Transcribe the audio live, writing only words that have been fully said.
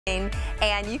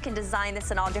And you can design this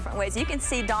in all different ways. You can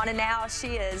see Donna now,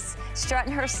 she is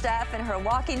strutting her stuff in her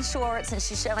walking shorts, and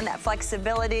she's showing that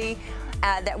flexibility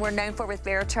that we're known for with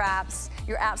bear traps.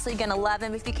 You're absolutely gonna love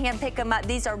them. If you can't pick them up,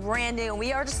 these are brand new, and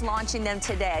we are just launching them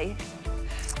today.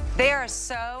 They are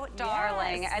so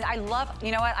darling. Yes. And I love,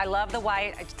 you know what? I love the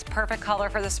white. It's a perfect color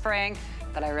for the spring.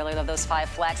 But I really love those 5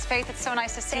 flex. Faith, it's so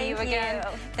nice to see you again.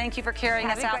 Thank you for carrying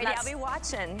us out. I'll be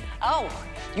watching. Oh,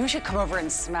 you should come over and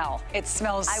smell. It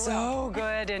smells so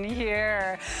good in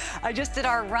here. I just did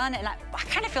our run, and I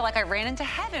kind of feel like I ran into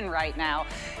heaven right now.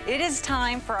 It is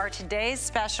time for our today's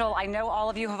special. I know all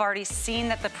of you have already seen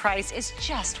that the price is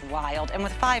just wild. And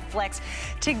with 5 flex,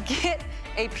 to get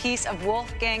a piece of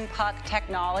Wolfgang Puck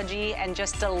technology and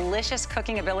just delicious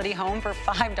cooking ability home for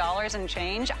 $5 and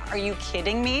change. Are you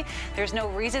kidding me? There's no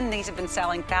reason these have been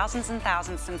selling thousands and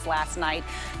thousands since last night.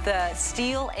 The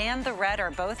steel and the red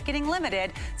are both getting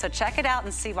limited, so check it out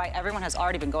and see why everyone has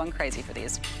already been going crazy for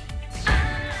these.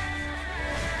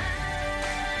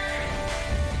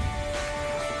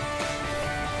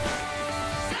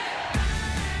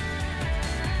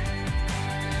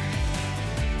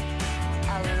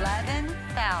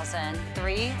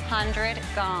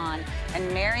 $11,300 gone. And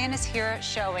Marion is here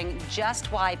showing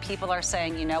just why people are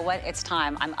saying, you know what, it's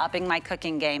time. I'm upping my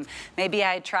cooking game. Maybe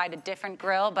I tried a different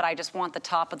grill, but I just want the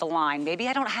top of the line. Maybe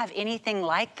I don't have anything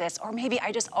like this, or maybe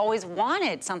I just always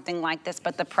wanted something like this,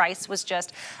 but the price was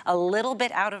just a little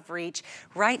bit out of reach.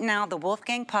 Right now, the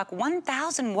Wolfgang Puck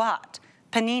 1,000 watt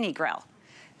panini grill.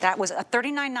 That was a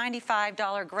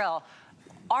 $39.95 grill.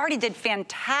 Already did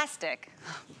fantastic.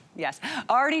 Yes,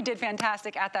 already did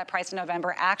fantastic at that price in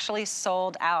November. Actually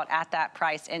sold out at that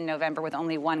price in November with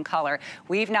only 1 color.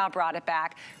 We've now brought it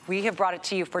back. We have brought it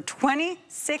to you for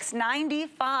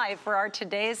 $26.95 for our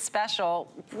today's special.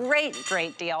 Great,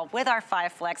 great deal with our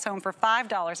 5 flex, home for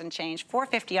 $5 and change,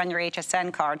 $4.50 on your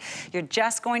HSN card. You're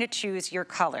just going to choose your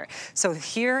color. So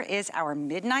here is our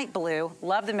midnight blue.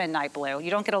 Love the midnight blue.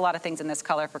 You don't get a lot of things in this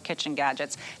color for kitchen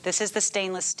gadgets. This is the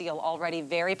stainless steel, already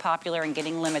very popular and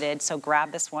getting limited, so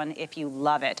grab this one if you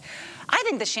love it. I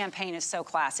think the champagne is so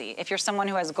classy. If you're someone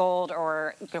who has gold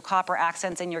or copper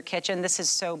accents in your kitchen, this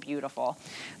is so beautiful.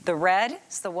 The red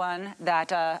is the one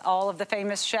that all of the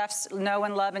famous chefs know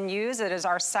and love and use. It is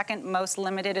our second most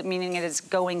limited, meaning it is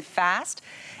going fast.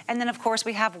 And then of course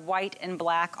we have white and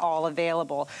black all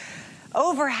available.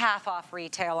 Over half off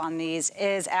retail on these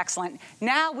is excellent.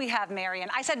 Now we have Marion.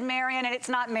 I said Marion and it's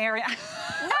not Marion.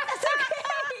 No, that's okay.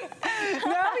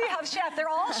 Now we have chef. They're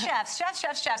all chefs.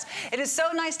 Chefs. It is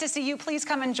so nice to see you. Please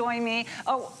come and join me.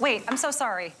 Oh, wait, I'm so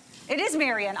sorry. It is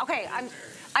Marion. Okay,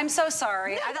 I'm so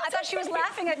sorry. I thought she was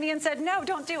laughing at me and said, no,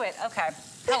 don't do it. Okay.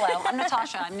 Hello, I'm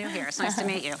Natasha. I'm new here. It's nice to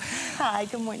meet you. Hi,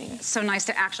 good morning. So nice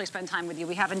to actually spend time with you.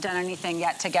 We haven't done anything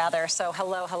yet together, so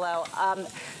hello.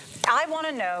 I want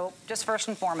to know, just first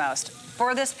and foremost,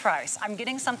 for this price, I'm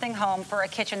getting something home for a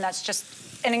kitchen that's just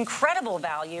an incredible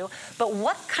value, but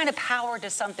what kind of power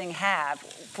does something have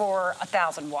for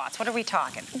 1,000 watts? What are we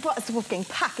talking? Well, it's Wolfgang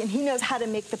Puck, and he knows how to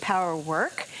make the power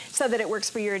work so that it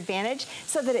works for your advantage,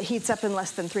 so that it heats up in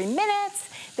less than 3 minutes,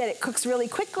 that it cooks really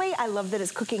quickly. I love that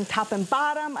it's cooking top and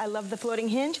bottom. I love the floating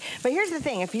hinge. But here's the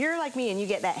thing, if you're like me and you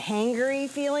get that hangry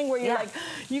feeling where you're like,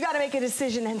 you gotta make a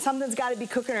decision and something's gotta be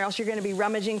cooking or else you're gonna be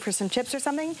rummaging for some chips or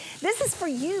something, this is for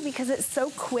you because it's so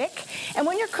quick. And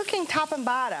when you're cooking top and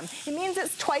bottom, it means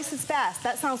it's twice as fast.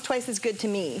 That sounds twice as good to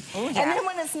me. Ooh, yeah. And then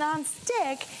when it's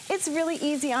non-stick, it's really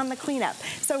easy on the cleanup.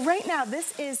 So right now,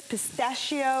 this is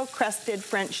pistachio crusted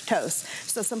French toast.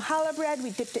 So some challah bread,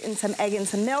 we dipped it in some egg and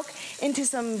some milk, into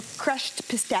some crushed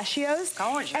pistachios.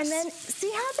 Gorgeous. And then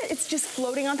see how it's just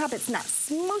floating on top? It's not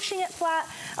smooshing it flat.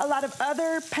 A lot of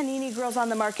other panini grills on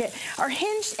the market are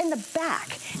hinged in the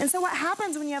back. And so what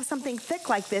happens when you have something thick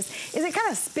like this is it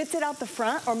kind of spits it out the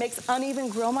front or makes uneven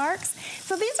grill marks.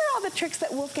 So these are all the tricks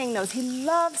that Wolfgang knows. He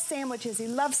loves sandwiches. He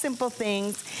loves simple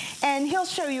things. And he'll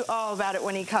show you all about it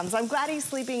when he comes. I'm glad he's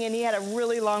sleeping and he had a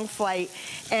really long flight.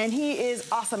 And he is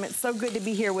awesome. It's so good to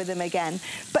be here with him again.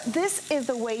 But this is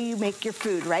the way you make your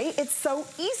food, right? It's so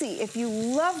easy. If you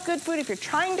love good food, if you're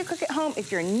trying to cook at home, if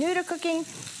you're new to cooking,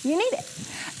 you need it.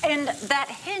 And that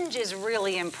hinge is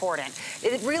really important.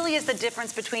 It really is the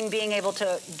difference between being able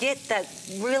to get that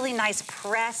really nice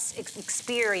press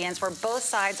experience where both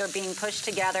sides are being pushed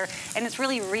together and it's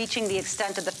really reaching the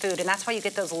extent of the food. And that's why you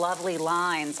get those lovely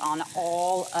lines on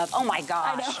all of, oh my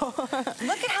gosh. I know.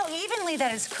 Look at how evenly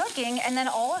that is cooking, and then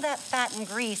all of that fat and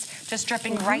grease just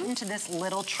dripping right into this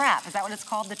little trap. Is that what it's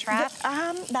called, the trap?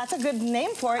 That's a good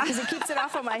name for it because it keeps it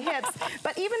off of my hips.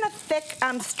 But even a thick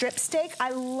strip steak,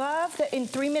 I love that in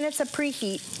 3 minutes of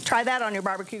preheat, try that on your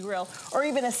barbecue grill, or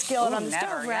even a skillet on the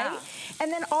stove, right?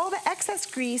 And then then all the excess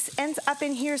grease ends up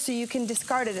in here so you can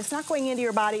discard it. It's not going into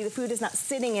your body. The food is not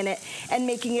sitting in it and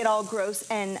making it all gross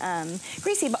and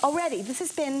greasy. But already, this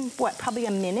has been, what, probably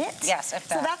a minute? Yes, if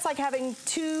that. So that's like having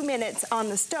 2 minutes on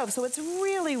the stove. So it's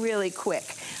really, really quick.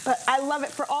 But I love it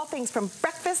for all things from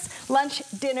breakfast, lunch,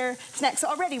 dinner, snacks. So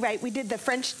already, right, we did the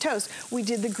French toast. We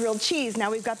did the grilled cheese.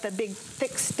 Now we've got the big,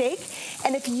 thick steak.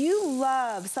 And if you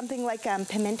love something like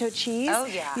pimento cheese, oh,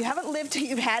 yeah. you haven't lived till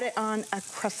you've had it on a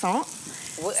croissant.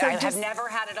 So I have never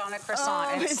had it on a croissant.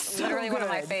 Oh, it's so literally good. One of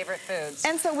my favorite foods.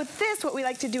 And so with this, what we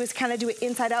like to do is kind of do it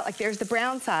inside out, like there's the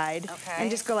brown side,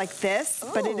 and just go like this. Ooh.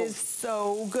 But it is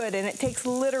so good, and it takes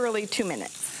literally 2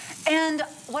 minutes. And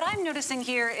what I'm noticing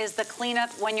here is the cleanup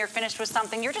when you're finished with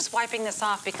something. You're just wiping this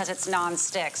off because it's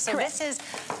non-stick. So Correct. This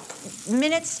is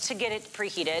minutes to get it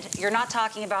preheated. You're not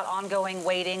talking about ongoing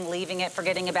waiting, leaving it,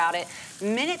 forgetting about it.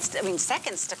 Minutes, I mean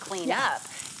seconds to clean up.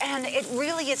 And it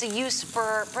really is a use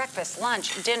for breakfast,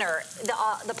 lunch, dinner.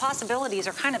 The possibilities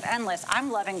are kind of endless. I'm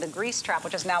loving the grease trap,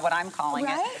 which is now what I'm calling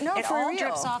right? it. No, it for all real.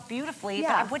 drips off beautifully, Yeah.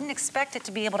 but I wouldn't expect it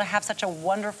to be able to have such a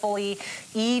wonderfully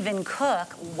even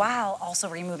cook while also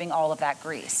removing all of that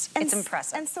grease. It's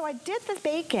impressive. And so I did the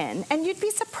bacon, and you'd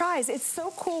be surprised. It's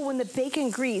so cool when the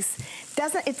bacon grease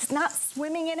it's not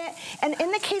swimming in it. And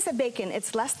in the case of bacon,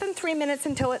 it's less than 3 minutes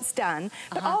until it's done.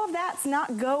 But all of that's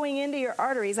not going into your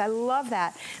arteries. I love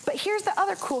that. But here's the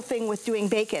other cool thing with doing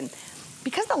bacon.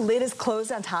 Because the lid is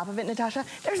closed on top of it, Natasha,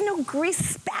 there's no grease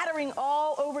spattering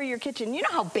all over your kitchen. You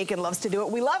know how bacon loves to do it.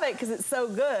 We love it because it's so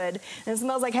good and it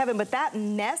smells like heaven, but that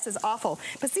mess is awful.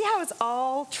 But see how it's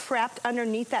all trapped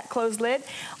underneath that closed lid?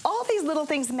 All these little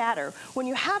things matter. When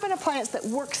you have an appliance that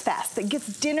works fast, that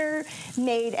gets dinner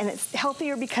made and it's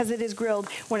healthier because it is grilled,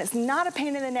 when it's not a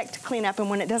pain in the neck to clean up and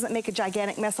when it doesn't make a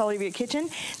gigantic mess all over your kitchen,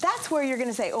 that's where you're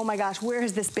gonna say, oh my gosh, where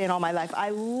has this been all my life?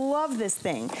 I love this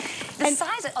thing.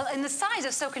 The size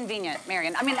is so convenient,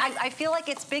 Marion. I mean, I feel like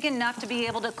it's big enough to be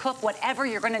able to cook whatever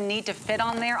you're going to need to fit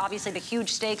on there. Obviously, the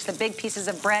huge steaks, the big pieces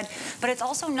of bread, but it's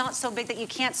also not so big that you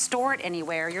can't store it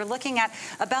anywhere. You're looking at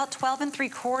about 12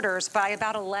 3/4 by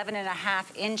about 11.5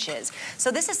 inches.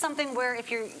 So this is something where if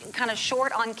you're kind of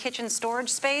short on kitchen storage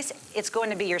space, it's going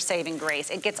to be your saving grace.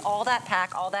 It gets all that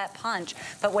pack, all that punch,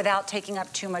 but without taking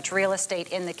up too much real estate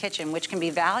in the kitchen, which can be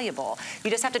valuable. You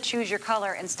just have to choose your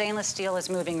color, and stainless steel is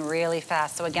moving really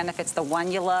fast. So again, if it's the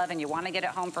one you love and you want to get it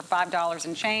home for $5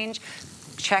 and change,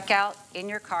 check out in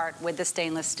your cart with the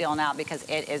stainless steel now because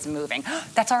it is moving.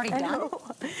 That's already done?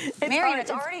 Marion,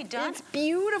 it's already done? It's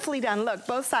beautifully done. Look,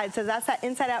 both sides. So that's that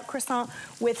inside out croissant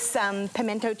with some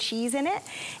pimento cheese in it.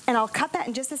 And I'll cut that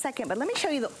in just a second, but let me show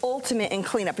you the ultimate in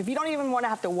cleanup. If you don't even want to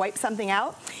have to wipe something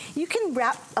out, you can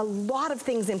wrap a lot of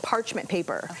things in parchment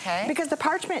paper. Okay. Because the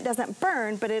parchment doesn't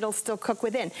burn, but it'll still cook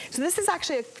within. So this is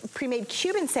actually a pre-made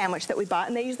Cuban sandwich that we bought,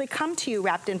 and they usually come to you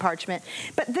wrapped in parchment.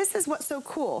 But this is what's so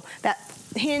cool. That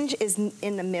hinge is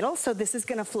in the middle, so this is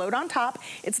gonna float on top.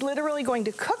 It's literally going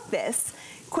to cook this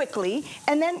quickly,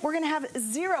 and then we're gonna have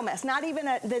zero mess, not even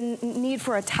the need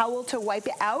for a towel to wipe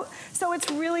it out. So it's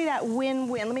really that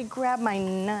win-win. Let me grab my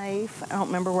knife. I don't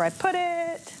remember where I put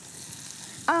it.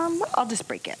 Well, I'll just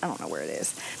break it. I don't know where it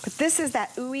is. But this is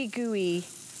that ooey gooey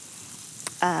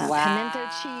pimento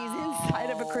cheese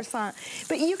inside of a croissant.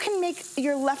 But you can make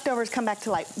your leftovers come back to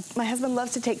life. My husband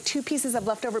loves to take 2 pieces of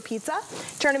leftover pizza,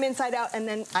 turn them inside out, and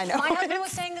then I know. My husband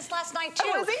was saying this last night too.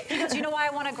 Oh, was he? Because you know why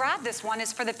I want to grab this one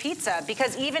is for the pizza.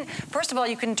 Because even, first of all,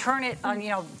 you can turn it on, you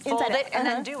know, fold Inside it out. and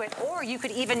then do it. Or you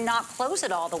could even not close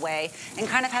it all the way and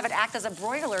kind of have it act as a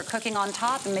broiler, cooking on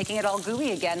top and making it all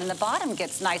gooey again. And the bottom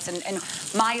gets nice. And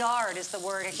Maillard is the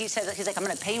word. He says, he's like, I'm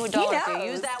going to pay you $1 if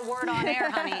you use that word on air,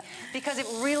 honey. Because it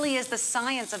really is the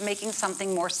science of making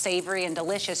something more savory and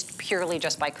delicious purely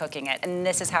just by cooking it. And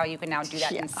this is how you can now do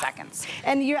that in seconds.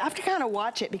 And you have to kind of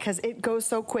watch it because it goes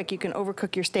so quick. You can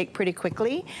overcook your steak pretty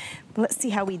quickly. But let's see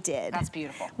how we did. That's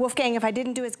beautiful. Wolfgang, if I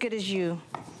didn't do as good as you,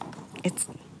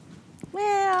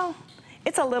 well,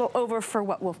 it's a little over for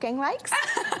what Wolfgang likes,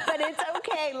 but it's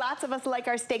okay. Lots of us like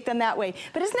our steak done that way.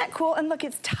 But isn't that cool? And look,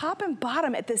 it's top and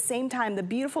bottom at the same time. The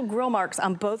beautiful grill marks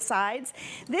on both sides.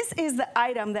 This is the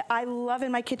item that I love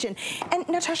in my kitchen. And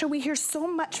Natasha, we hear so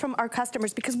much from our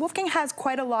customers because Wolfgang has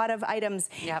quite a lot of items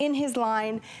in his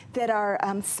line that are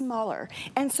smaller.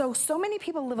 And so many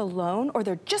people live alone or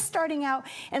they're just starting out.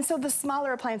 And so the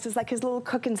smaller appliances like his little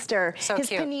cook and stir, his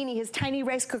panini, his tiny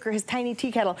rice cooker, his tiny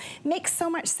tea kettle, makes so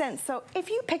much sense. So if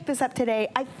you pick this up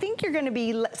today, I think you're going to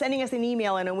be sending us an email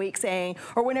email in a week saying,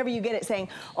 or whenever you get it saying,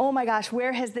 oh my gosh,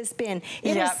 where has this been?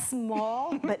 It is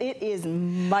small, but it is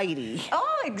mighty.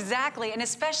 Oh, exactly. And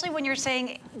especially when you're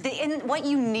saying what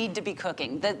you need to be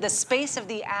cooking. The space of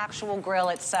the actual grill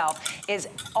itself is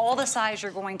all the size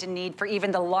you're going to need for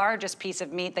even the largest piece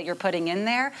of meat that you're putting in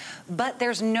there. But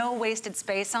there's no wasted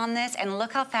space on this. And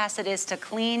look how fast it is to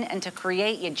clean and to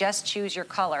create. You just choose your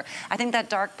color. I think that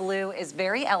dark blue is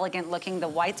very elegant looking. The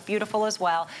white's beautiful as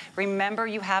well. Remember,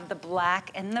 you have the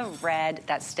black and the red.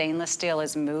 That stainless steel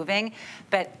is moving.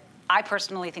 But I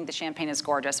personally think the champagne is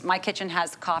gorgeous. My kitchen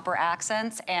has copper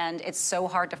accents, and it's so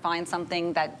hard to find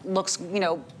something that looks, you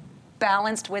know,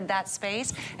 balanced with that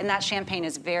space, and that champagne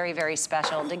is very, very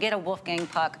special. To get a Wolfgang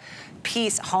Puck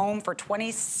piece home for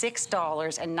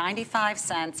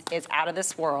 $26.95 is out of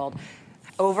this world.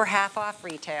 Over half off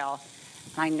retail.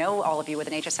 I know all of you with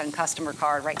an HSN customer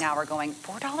card right now are going,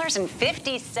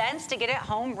 $4.50 to get it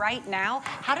home right now?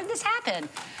 How did this happen?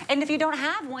 And if you don't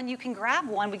have one, you can grab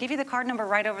one. We give you the card number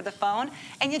right over the phone,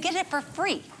 and you get it for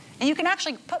free. And you can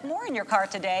actually put more in your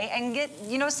cart today and get,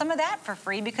 you know, some of that for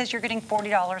free because you're getting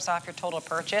 $40 off your total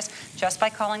purchase just by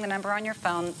calling the number on your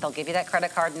phone. They'll give you that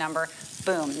credit card number.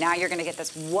 Boom, now you're gonna get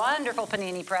this wonderful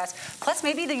panini press, plus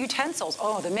maybe the utensils.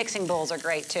 Oh, the mixing bowls are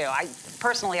great too.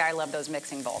 Personally, I love those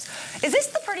mixing bowls. Is this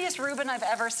the prettiest Reuben I've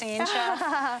ever seen,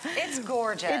 Chef? It's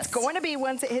gorgeous. It's going to be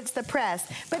once it hits the press,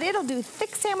 but it'll do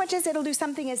thick sandwiches, it'll do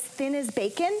something as thin as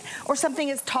bacon, or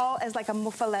something as tall as like a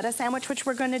muffaletta sandwich, which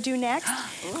we're gonna do next.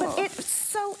 But it's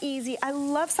so easy. I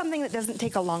love something that doesn't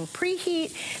take a long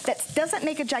preheat, that doesn't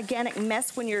make a gigantic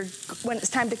mess when it's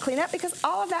time to clean up, because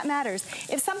all of that matters.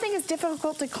 If something is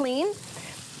difficult to clean,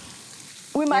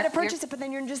 we might have purchased it, but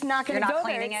then you're just not going to go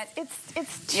there.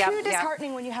 It's too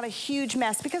disheartening when you have a huge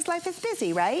mess, because life is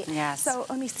busy, right? Yes. So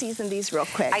let me season these real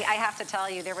quick. I have to tell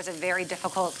you, there was a very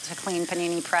difficult to clean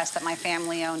panini press that my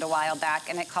family owned a while back,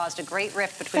 and it caused a great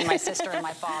rift between my sister and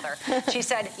my father. She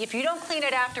said, if you don't clean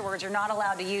it afterwards, you're not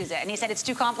allowed to use it. And he said, it's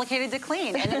too complicated to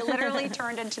clean. And it literally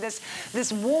turned into this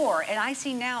war. And I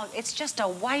see now, it's just a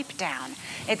wipe down.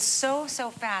 It's so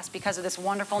fast because of this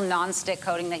wonderful non-stick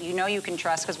coating that you know you can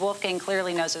trust, because Wolfgang clearly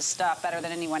knows his stuff better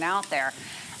than anyone out there.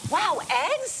 Wow,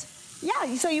 eggs?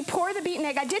 Yeah, so you pour the beaten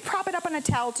egg. I did prop it up on a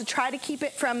towel to try to keep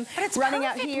it from running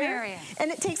out here. Marion. And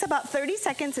it takes about 30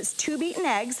 seconds. It's 2 beaten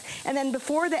eggs. And then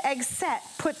before the eggs set,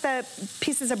 put the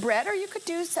pieces of bread, or you could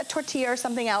do a tortilla or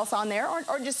something else on there, or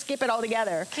just skip it all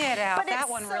together. Get out. But that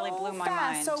one really blew my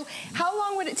mind. So how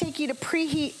long would it take you to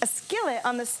preheat a skillet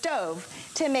on the stove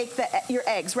to make your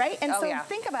eggs, right? And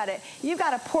think about it. You've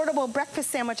got a portable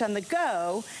breakfast sandwich on the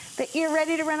go that you're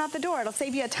ready to run out the door. It'll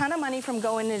save you a ton of money from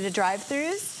going into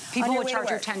drive-thrus. People would charge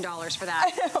you $10 for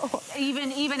that.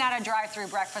 Even at a drive-through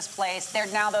breakfast place,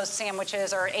 now those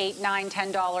sandwiches are $8, $9,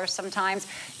 $10 sometimes.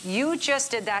 You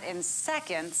just did that in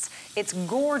seconds. It's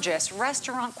gorgeous,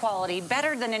 restaurant quality,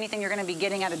 better than anything you're going to be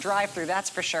getting at a drive-through, that's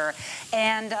for sure.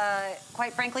 And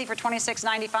quite frankly, for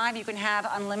 $26.95, you can have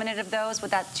unlimited of those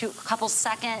with that couple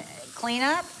second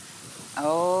cleanup.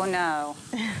 Oh no,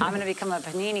 I'm going to become a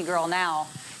panini girl now.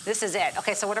 This is it.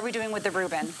 Okay, so what are we doing with the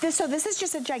Reuben? So this is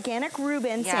just a gigantic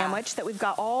Reuben sandwich that we've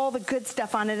got all the good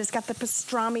stuff on it. It's got the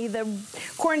pastrami, the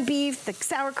corned beef, the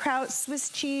sauerkraut, Swiss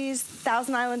cheese,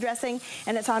 Thousand Island dressing,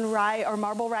 and it's on rye or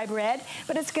marble rye bread.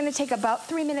 But it's going to take about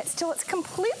 3 minutes till it's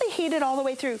completely heated all the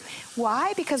way through.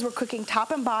 Why? Because we're cooking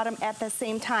top and bottom at the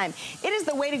same time. It is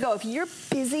the way to go. If you're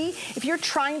busy, if you're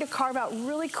trying to carve out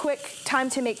really quick time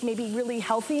to make maybe really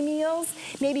healthy meals,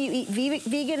 maybe you eat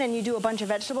vegan and you do a bunch of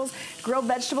vegetables, grilled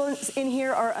vegetables in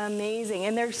here are amazing,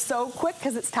 and they're so quick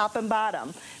because it's top and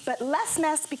bottom. But less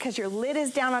mess because your lid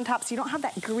is down on top, so you don't have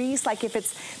that grease like if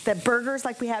it's the burgers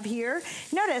like we have here.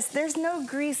 Notice there's no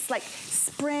grease like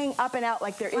spraying up and out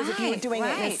like there is if you were doing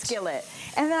it in a skillet.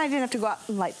 And then I didn't have to go out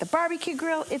and light the barbecue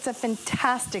grill. It's a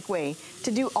fantastic way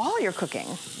to do all your cooking.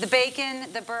 The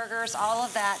bacon, the burgers, all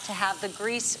of that, to have the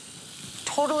grease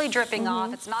totally dripping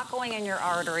off. It's not going in your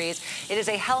arteries. It is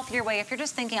a healthier way. If you're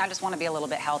just thinking, I just want to be a little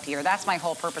bit healthier, that's my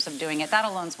whole purpose of doing it. That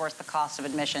alone's worth the cost of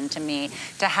admission to me,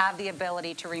 to have the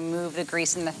ability to remove the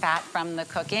grease and the fat from the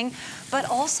cooking. But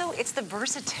also, it's the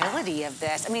versatility of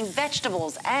this. I mean,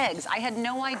 vegetables, eggs. I had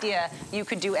no idea you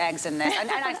could do eggs in this. And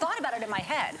I thought about it in my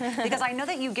head, because I know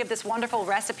that you give this wonderful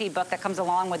recipe book that comes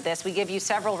along with this. We give you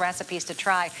several recipes to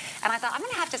try. And I thought, I'm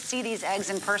going to have to see these eggs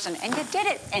in person. And you did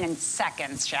it in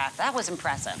seconds, Chef. That was impressive.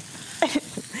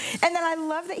 And then I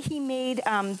love that he made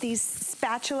these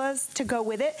spatulas to go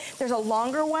with it. There's a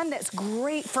longer one that's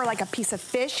great for like a piece of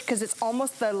fish because it's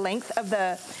almost the length of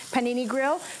the panini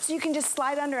grill. So you can just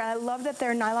slide under. And I love that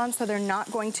they're nylon so they're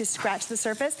not going to scratch the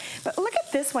surface. But look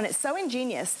at this one. It's so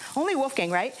ingenious. Only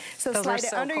Wolfgang, right? So those slide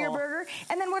it under your burger.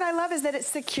 And then what I love is that it's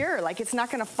secure. Like it's not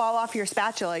going to fall off your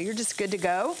spatula. You're just good to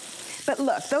go. But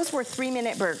look, those were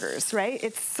 3-minute burgers, right?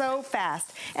 It's so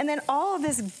fast. And then all of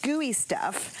this gooey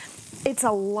stuff, it's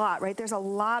a lot, right? There's a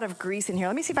lot of grease in here.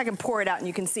 Let me see if I can pour it out and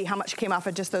you can see how much came off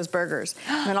of just those burgers.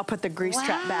 And then I'll put the grease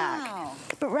trap back.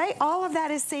 But right, all of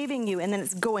that is saving you, and then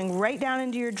it's going right down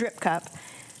into your drip cup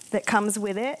that comes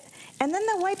with it. And then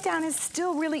the wipe down is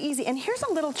still really easy. And here's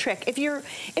a little trick. If you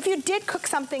did cook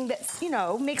something that's, you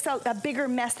know, makes a bigger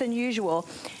mess than usual,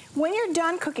 when you're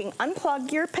done cooking,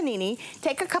 unplug your panini,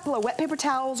 take a couple of wet paper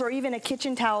towels or even a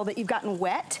kitchen towel that you've gotten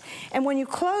wet, and when you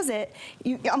close it,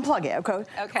 you unplug it, okay?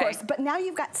 Of course. But now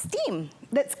you've got steam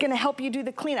that's gonna help you do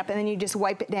the cleanup, and then you just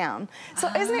wipe it down. So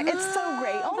isn't it, it's so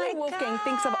great. Only Wolfgang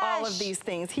thinks of all of these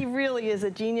things. He really is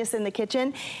a genius in the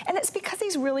kitchen, and it's because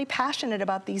he's really passionate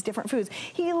about these different foods.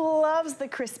 He loves the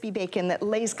crispy bacon that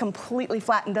lays completely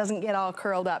flat and doesn't get all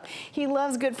curled up. He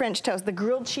loves good French toast. The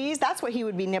grilled cheese, that's what he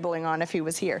would be nibbling on if he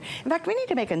was here. In fact, we need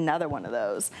to make another one of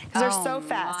those because they're so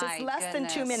fast. It's less than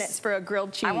 2 minutes for a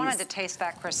grilled cheese. I wanted to taste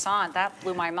that croissant. That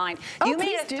blew my mind. You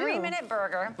made a 3-minute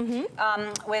burger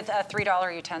with a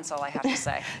 $3 utensil, I have to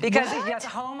say. Because you get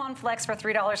home on Flex for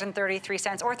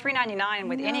 $3.33 or $3.99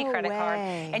 with any credit card.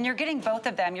 And you're getting both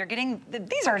of them. You're getting,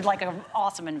 these are like an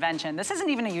awesome invention. This isn't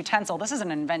even a utensil. This is an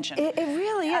invention. It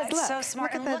really is. It's so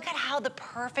smart. And look at how the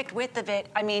perfect width of it.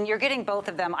 I mean, you're getting both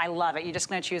of them. I love it. You're just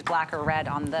going to choose black or red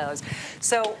on those.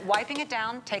 So wiping it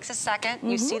down takes a second.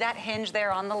 You see that hinge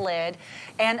there on the lid.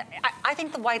 And I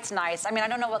think the white's nice. I mean, I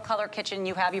don't know what color kitchen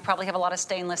you have. You probably have a lot of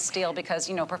stainless steel because,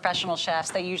 you know, professional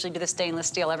chefs, they usually do the stainless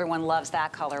steel. Everyone loves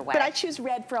that colorway. But I choose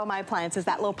red for all my appliances,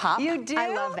 that little pop. You do?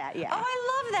 I love that, yeah. Oh,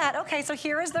 I love that. Okay, so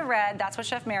here is the red. That's what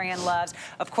Chef Marian loves.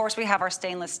 Of course, we have our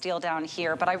stainless steel down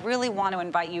here, but I really want to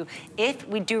invite you, if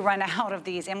we do run out of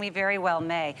these, and we very well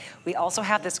may, we also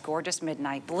have this gorgeous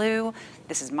midnight blue.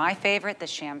 This is my favorite, the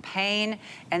champagne,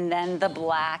 and then the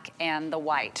black and the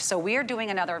white. So we are doing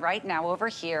another right now over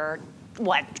here.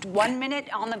 What, 1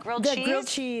 minute on the grilled cheese? The grilled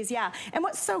cheese, yeah. And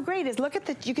what's so great is look at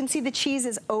the, you can see the cheese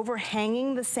is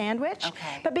overhanging the sandwich.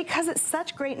 But because it's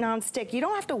such great nonstick, you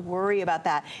don't have to worry about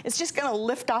that. It's just gonna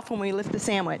lift off when we lift the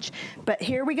sandwich. But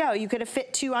here we go. You could have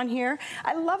fit 2 on here.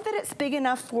 I love that it's big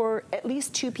enough for at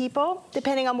least 2 people,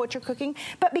 depending on what you're cooking.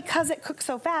 But because it cooks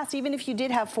so fast, even if you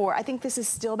did have 4, I think this is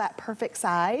still that perfect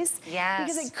size. Yes.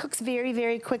 Because it cooks very,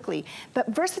 very quickly. But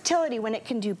versatility when it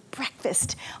can do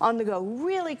breakfast on the go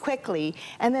really quickly,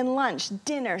 and then lunch,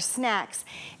 dinner, snacks.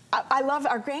 I love,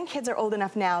 our grandkids are old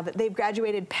enough now that they've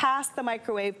graduated past the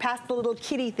microwave, past the little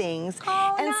kitty things.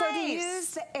 Oh, and nice. so to use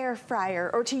the air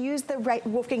fryer, or to use the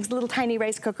Wolfgang's little tiny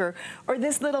rice cooker, or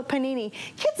this little panini,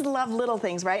 kids love little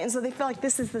things, right? And so they feel like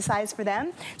this is the size for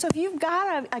them. So if you've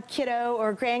got a kiddo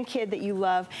or a grandkid that you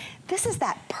love, this is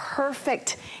that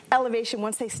perfect elevation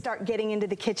once they start getting into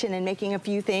the kitchen and making a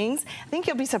few things. I think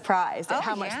you'll be surprised at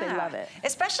how much they love it.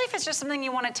 Especially if it's just something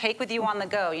you want to take with you on the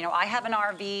go. You know, I have an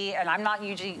RV and I'm not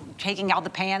usually taking out the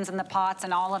pans and the pots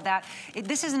and all of that.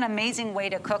 This is an amazing way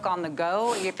to cook on the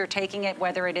go if you're taking it,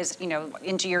 whether it is, you know,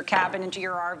 into your cabin, into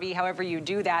your RV, however you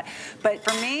do that. But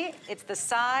for me, it's the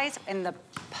size and the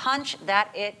punch that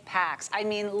it packs. I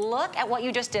mean, look at what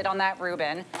you just did on that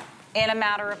Reuben in a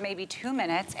matter of maybe 2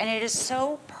 minutes, and it is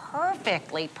so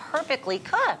perfectly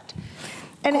cooked.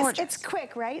 And it's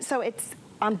quick, right? So it's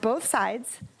on both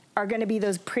sides are gonna be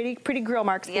those pretty grill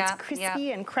marks. It's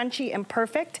crispy and crunchy and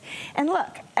perfect. And look,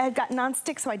 I've got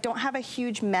nonstick, so I don't have a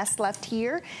huge mess left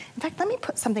here. In fact, let me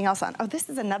put something else on. Oh, this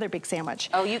is another big sandwich.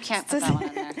 Oh, you can't put that one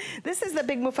in there. This is the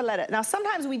big muffaletta. Now,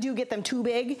 sometimes we do get them too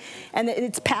big, and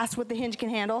it's past what the hinge can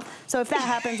handle. So if that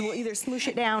happens, we'll either smoosh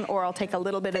it down, or I'll take a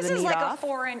little bit of the meat off. This is like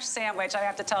a 4-inch sandwich, I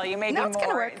have to tell you, maybe more. It's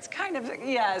gonna work. It's kind of,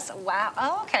 yes, wow,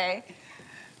 oh, okay.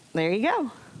 There you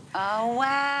go. Oh,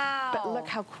 wow. But look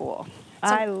how cool.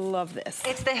 So I love this.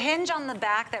 It's the hinge on the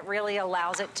back that really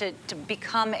allows it to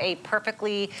become a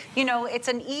perfectly, you know, it's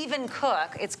an even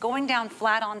cook. It's going down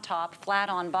flat on top, flat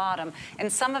on bottom.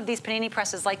 And some of these panini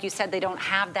presses, like you said, they don't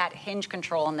have that hinge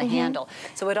control on the handle.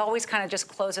 So it always kind of just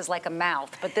closes like a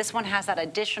mouth. But this one has that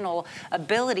additional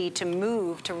ability to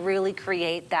move to really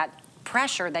create that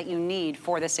pressure that you need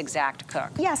for this exact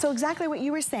cook. Yeah, so exactly what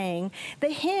you were saying. The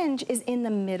hinge is in the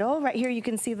middle. Right here you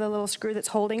can see the little screw that's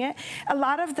holding it. A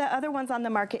lot of the other ones on the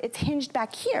market, it's hinged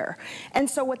back here. And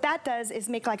so what that does is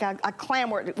make like a clam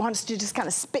where it wants to just kind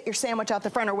of spit your sandwich out the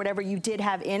front or whatever you did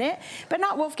have in it. But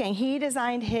not Wolfgang. He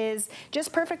designed his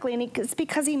just perfectly, and it's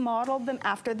because he modeled them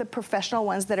after the professional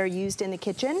ones that are used in the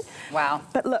kitchen. Wow.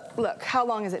 But look, how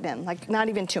long has it been? Like not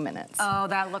even 2 minutes. Oh,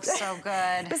 that looks so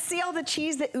good. But see all the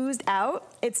cheese that oozed out?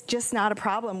 It's just not a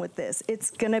problem with this.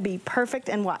 It's gonna be perfect,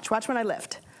 and watch when I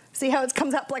lift. See how it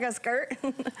comes up like a skirt?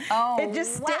 Oh, it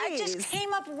just stays. Wow, it just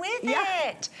came up with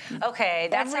it. Okay,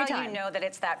 that's Every how time. you know that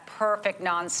it's that perfect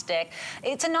nonstick.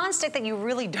 It's a nonstick that you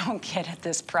really don't get at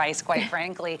this price, quite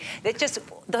frankly. It just,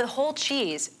 the whole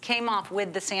cheese came off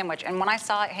with the sandwich. And when I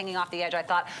saw it hanging off the edge, I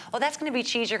thought, oh, that's gonna be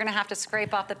cheese you're gonna have to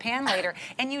scrape off the pan later.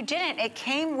 And you didn't, it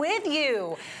came with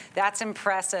you. That's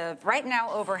impressive. Right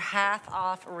now, over half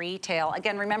off retail.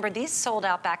 Again, remember, these sold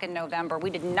out back in November. We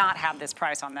did not have this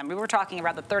price on them. We were talking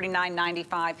about the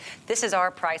 $39.95. This is our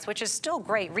price, which is still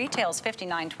great. Retail's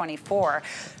 $59.24.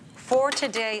 For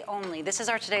today only, this is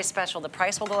our today special. The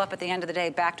price will go up at the end of the day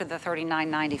back to the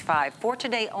 $39.95. For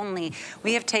today only,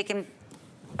 we have taken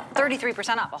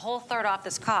 33% off, a whole third off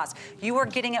this cost. You are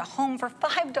getting it home for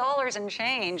 $5 and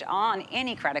change on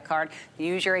any credit card.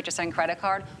 Use your HSN credit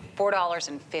card,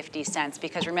 $4.50,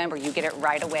 because remember, you get it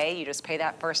right away. You just pay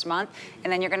that first month,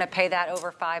 and then you're gonna pay that over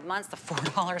 5 months, the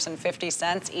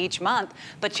 $4.50 each month,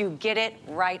 but you get it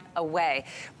right away.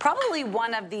 Probably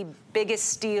one of the biggest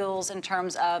steals in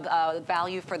terms of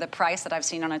value for the price that I've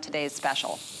seen on a today's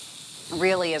special.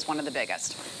 Really is one of the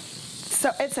biggest. So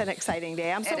it's an exciting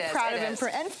day. I'm so proud of him and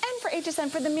for HSN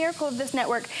for the miracle of this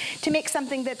network to make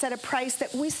something that's at a price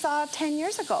that we saw 10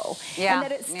 years ago. Yeah. And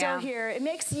that it's still here. It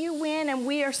makes you win, and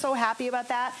we are so happy about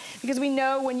that because we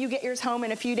know when you get yours home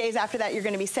in a few days after that, you're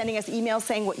going to be sending us emails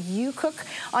saying what you cook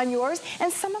on yours.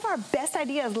 And some of our best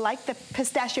ideas, like the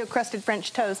pistachio crusted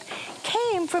French toast,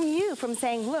 came from you, from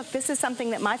saying, look, this is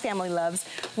something that my family loves.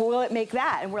 Will it make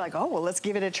that? And we're like, oh, well, let's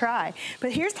give it a try.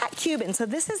 But here's that Cuban. So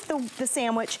this is the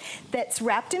sandwich that's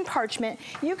wrapped in parchment.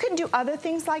 You can do other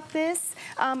things like this.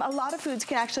 A lot of foods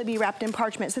can actually be wrapped in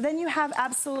parchment. So then you have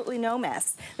absolutely no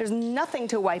mess. There's nothing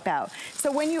to wipe out.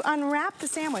 So when you unwrap the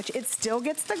sandwich, it still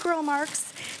gets the grill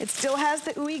marks. It still has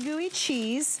the ooey gooey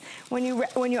cheese when you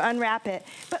unwrap it,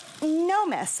 but no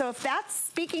mess. So if that's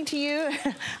speaking to you,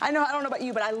 I don't know about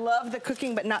you, but I love the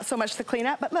cooking, but not so much the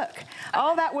cleanup. But look,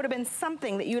 all that would have been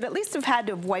something that you would at least have had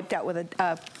to have wiped out with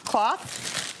a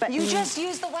cloth. But you just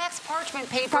use the wax parchment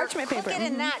paper, cook it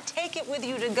in that, take it with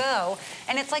you to go,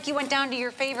 and it's like you went down to your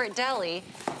favorite deli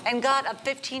and got a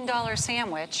 $15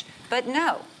 sandwich, but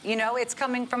no, you know, it's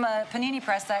coming from a panini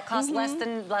press that costs less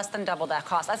than double that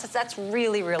cost. That's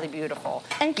really, really beautiful.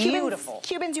 And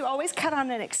Cubans, you always cut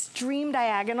on an extreme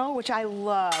diagonal, which I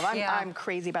love. I'm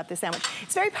crazy about this sandwich.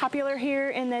 It's very popular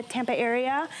here in the Tampa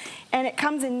area, and it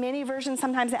comes in many versions.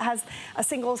 Sometimes it has a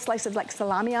single slice of like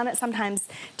salami on it, sometimes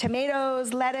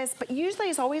tomatoes, lettuce, but usually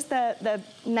it's always the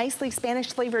nicely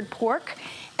Spanish flavored pork,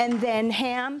 and then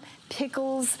ham,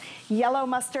 pickles, yellow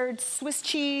mustard, Swiss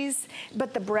cheese,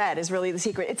 but the bread is really the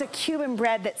secret. It's a Cuban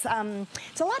bread that's,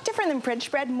 it's a lot different than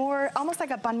French bread, more almost like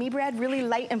a banh mi bread, really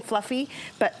light and fluffy,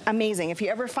 but amazing. If you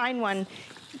ever find one,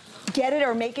 get it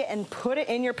or make it and put it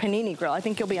in your panini grill. I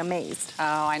think you'll be amazed.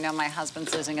 Oh, I know my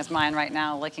husband's losing his mind right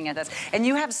now looking at this. And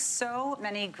you have so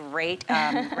many great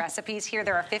recipes here.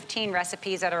 There are 15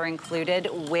 recipes that are included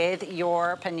with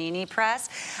your panini press.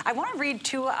 I want to read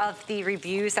 2 of the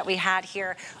reviews that we had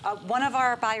here. One of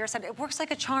our buyers said, it works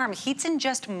like a charm, heats in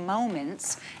just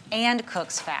moments and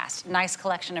cooks fast. Nice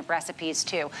collection of recipes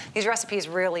too. These recipes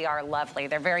really are lovely.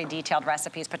 They're very detailed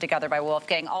recipes put together by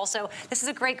Wolfgang. Also, this is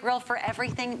a great grill for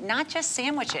everything, not just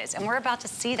sandwiches. And we're about to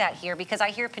see that here because I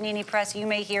hear panini press, you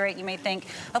may hear it, you may think,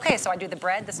 okay, so I do the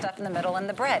bread, the stuff in the middle, and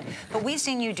the bread. But we've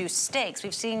seen you do steaks,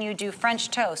 we've seen you do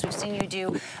French toast, we've seen you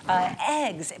do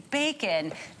eggs,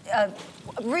 bacon,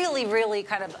 really, really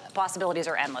kind of possibilities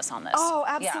are endless on this. Oh,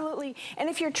 absolutely. Yeah. And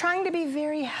if you're trying to be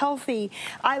very healthy,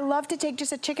 I love to take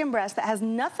just a chicken breast that has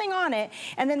nothing on it,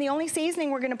 and then the only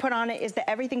seasoning we're gonna put on it is the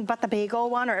everything but the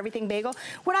bagel one, or everything bagel.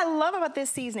 What I love about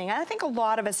this seasoning, and I think a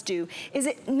lot of us do, is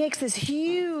it makes this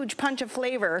huge punch of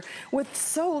flavor with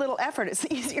so little effort. It's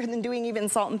easier than doing even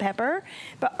salt and pepper.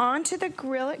 But onto the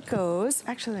grill it goes.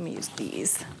 Actually, let me use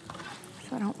these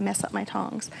so I don't mess up my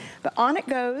tongs. But on it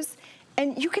goes.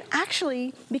 And you can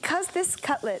actually, because this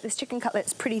chicken cutlet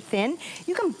is pretty thin,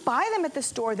 you can buy them at the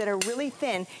store that are really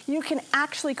thin. You can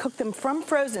actually cook them from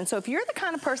frozen. So if you're the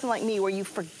kind of person like me where you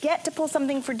forget to pull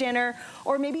something for dinner,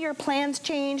 or maybe your plans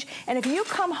change, and if you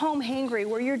come home hangry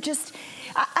where you're just,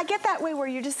 I get that way where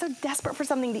you're just so desperate for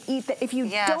something to eat that if you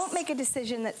don't make a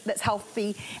decision that's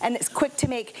healthy and it's quick to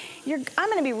make, I'm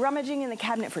gonna be rummaging in the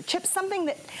cabinet for chips, something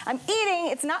that I'm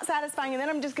eating, it's not satisfying, and then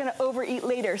I'm just gonna overeat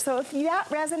later. So if that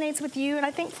resonates with you, and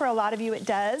I think for a lot of you it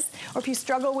does, or if you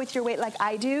struggle with your weight like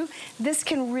I do, this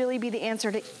can really be the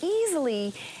answer to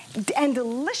easily and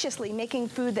deliciously making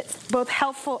food that's both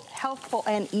healthful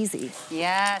and easy.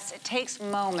 Yes, it takes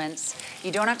moments.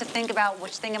 You don't have to think about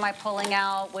which thing am I pulling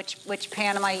out, which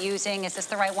pan am I using, is this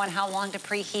the right one, how long to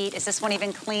preheat, is this one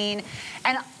even clean?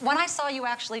 And when I saw you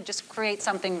actually just create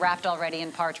something wrapped already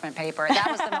in parchment paper,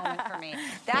 that was the moment for me.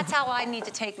 That's how I need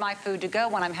to take my food to go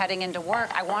when I'm heading into work.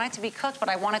 I want it to be cooked, but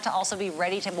I want it to also be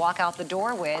ready to walk out the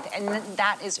door with, and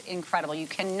that is incredible. You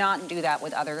cannot do that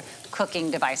with other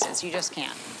cooking devices. You just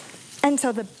can't. And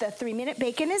so the 3-minute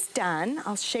bacon is done.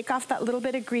 I'll shake off that little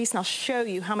bit of grease and I'll show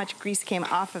you how much grease came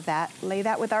off of that. Lay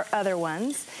that with our other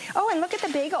ones. Oh, and look at the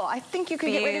bagel. I think you could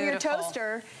get rid of your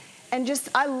toaster and just,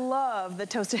 I love the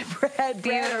toasted bread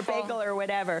or bagel or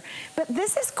whatever. But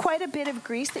this is quite a bit of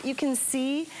grease that you can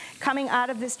see coming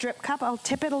out of this drip cup. I'll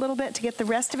tip it a little bit to get the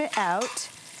rest of it out.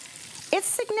 It's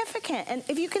significant, and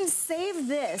if you can save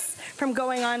this from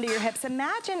going onto your hips,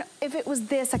 imagine if it was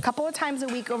this a couple of times a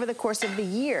week over the course of the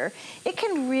year. It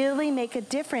can really make a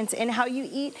difference in how you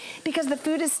eat because the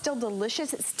food is still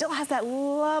delicious. It still has that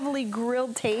lovely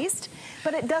grilled taste,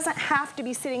 but it doesn't have to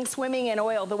be sitting swimming in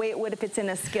oil the way it would if it's in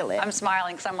a skillet. I'm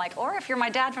smiling because I'm like, or if you're my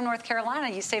dad from North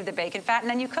Carolina, you save the bacon fat and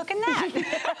then you cook in that.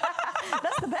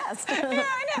 That's the best. Yeah,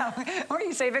 I know. Or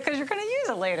you save it because you're going to use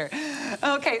it later.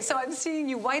 Okay, so I'm seeing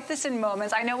you wipe this in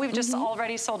moments. I know we've just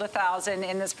already sold 1,000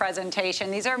 in this presentation.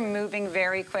 These are moving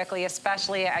very quickly,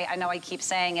 especially, I know I keep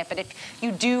saying it, but if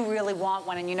you do really want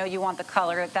one and you know you want the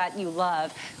color that you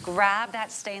love, grab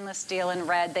that stainless steel in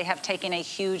red. They have taken a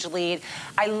huge lead.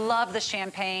 I love the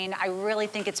champagne. I really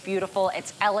think it's beautiful.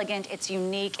 It's elegant. It's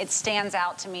unique. It stands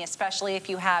out to me, especially if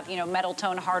you have, you know, metal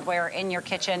tone hardware in your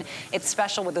kitchen. It's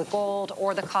special with the gold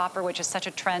or the copper, which is such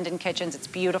a trend in kitchens. It's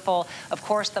beautiful. Of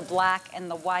course, the black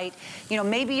and the white. You know,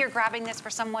 maybe you're grabbing this for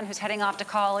someone who's heading off to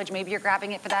college. Maybe you're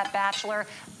grabbing it for that bachelor.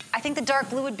 I think the dark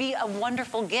blue would be a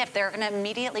wonderful gift. They're going to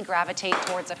immediately gravitate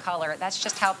towards a color. That's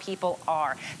just how people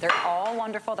are. They're all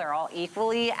wonderful. They're all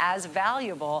equally as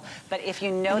valuable. But if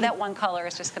you know that one color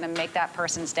is just going to make that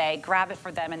person's day, grab it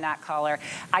for them in that color.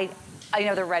 I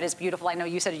know the red is beautiful. I know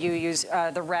you said you use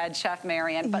the red, Chef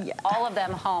Marion, but all of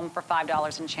them home for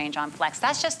 $5 and change on Flex.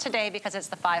 That's just today because it's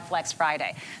the 5 Flex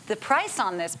Friday. The price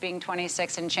on this being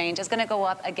 $26 and change is going to go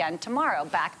up again tomorrow,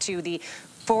 back to the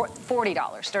 $40,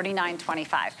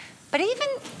 $39.25. But even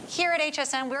here at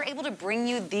HSN, we're able to bring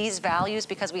you these values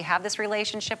because we have this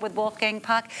relationship with Wolfgang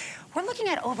Puck. We're looking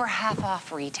at over half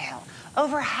off retail,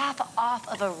 over half off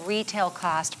of a retail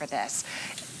cost for this.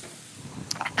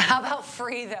 How about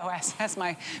free, though, as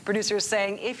my producer is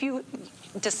saying, if you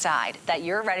decide that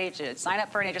you're ready to sign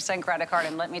up for an HSN credit card,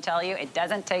 and let me tell you, it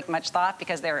doesn't take much thought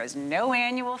because there is no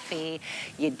annual fee.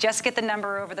 You just get the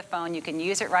number over the phone. You can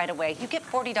use it right away. You get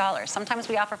 $40. Sometimes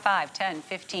we offer $5, $10,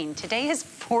 $15. Today is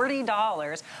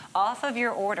 $40 off of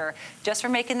your order just for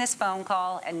making this phone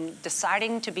call and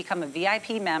deciding to become a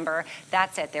VIP member.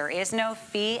 That's it. There is no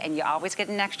fee, and you always get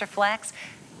an extra flex.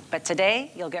 But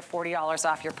today, you'll get $40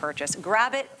 off your purchase.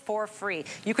 Grab it for free.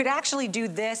 You could actually do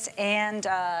this and,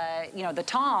 you know, the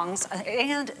tongs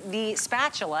and the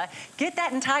spatula. Get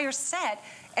that entire set.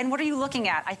 And what are you looking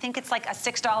at? I think it's like a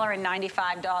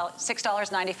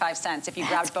 $6.95 if you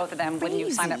grabbed both of them when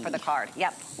you signed up for the card.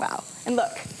 Yep. Wow. And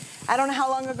look. I don't know how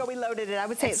long ago we loaded it. I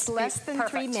would say it's less than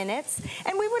 3 minutes.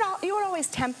 And you would always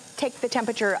take the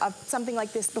temperature of something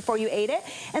like this before you ate it.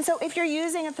 And so if you're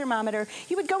using a thermometer,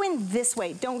 you would go in this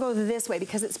way. Don't go this way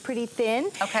because it's pretty thin.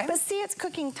 Okay. But see, it's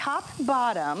cooking top,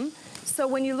 bottom. So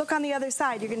when you look on the other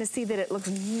side, you're going to see that it looks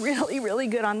really, really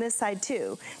good on this side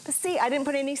too. But see, I didn't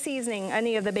put any seasoning,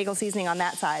 any of the bagel seasoning on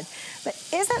that side. But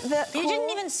isn't that cool? You didn't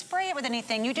even spray it with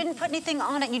anything. You didn't put anything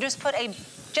on it. You just put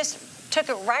took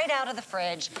it right out of the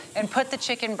fridge and put the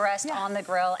chicken breast on the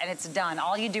grill, and it's done.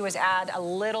 All you do is add a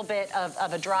little bit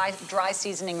of a dry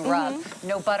seasoning rub.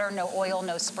 No butter, no oil,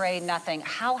 no spray, nothing.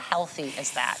 How healthy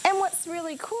is that? And what's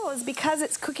really cool is because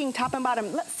it's cooking top and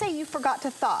bottom, let's say you forgot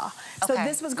to thaw. So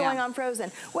this was going on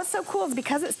frozen. What's so cool is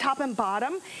because it's top and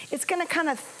bottom, it's gonna kind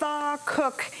of thaw,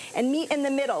 cook, and meet in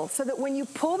the middle so that when you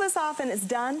pull this off and it's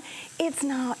done, it's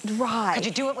not dry. Could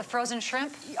you do it with frozen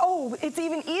shrimp? Oh, it's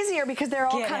even easier because they're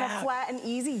all kind of flat flat and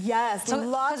easy. Yes, so,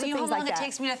 lots of you know things how long like it that.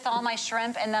 takes me to thaw my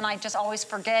shrimp, and then I just always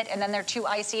forget, and then they're too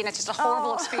icy, and it's just a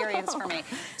horrible experience for me.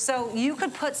 So you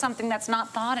could put something that's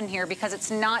not thawed in here because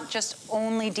it's not just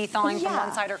only thawing from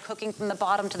one side or cooking from the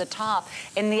bottom to the top,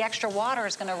 and the extra water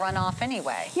is going to run off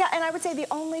anyway. Yeah, and I would say the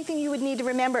only thing you would need to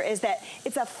remember is that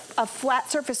it's a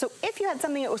flat surface. So if you had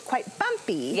something that was quite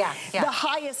bumpy, the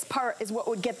highest part is what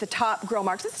would get the top grill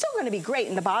marks. It's still going to be great,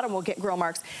 and the bottom will get grill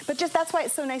marks. But just that's why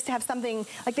it's so nice to have something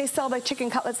like they sell the chicken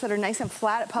cutlets that are nice and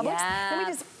flat at Publix. Then we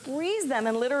just freeze them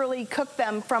and literally cook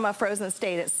them from a frozen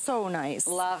state. It's so nice.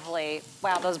 Lovely.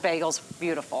 Wow, those bagels,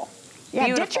 beautiful. Yeah,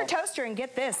 beautiful. ditch your toaster and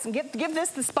get this. And give this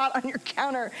the spot on your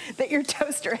counter that your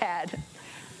toaster had.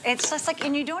 It's just like,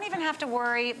 and you don't even have to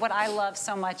worry. What I love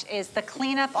so much is the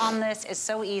cleanup on this is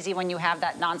so easy when you have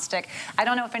that nonstick. I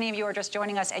don't know if any of you are just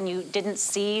joining us and you didn't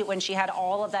see when she had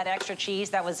all of that extra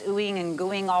cheese that was oohing and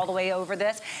gooing all the way over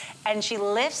this. And she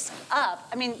lifts up,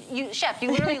 I mean, Chef, you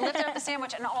literally lifted up the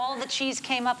sandwich and all the cheese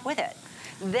came up with it.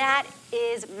 That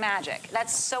is magic.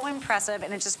 That's so impressive,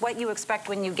 and it's just what you expect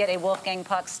when you get a Wolfgang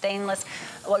Puck stainless,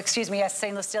 well, excuse me, yes,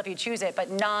 stainless steel if you choose it,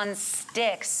 but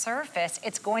non-stick surface.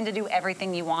 It's going to do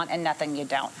everything you want and nothing you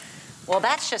don't. Well,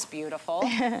 that's just beautiful.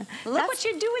 Look what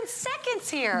you do in seconds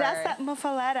here. That's that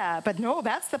muffaletta. But no,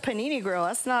 that's the panini grill.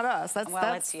 That's not us.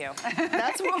 It's you.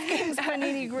 That's Wolfgang's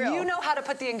panini grill. You know how to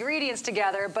put the ingredients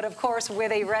together, but of course,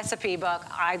 with a recipe book,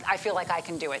 I feel like I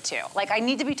can do it too. Like, I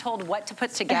need to be told what to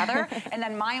put together, and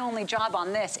then my only job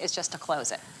on this is just to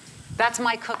close it. That's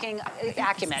my cooking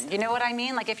acumen. You know what I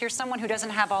mean? Like, if you're someone who doesn't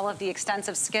have all of the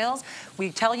extensive skills, we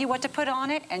tell you what to put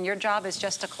on it, and your job is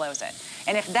just to close it.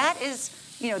 And if that is,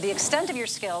 you know, the extent of your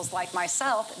skills, like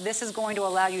myself, this is going to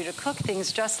allow you to cook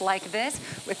things just like this.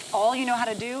 With all you know how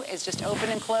to do is just open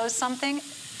and close something.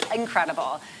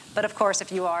 Incredible. But of course,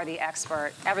 if you are the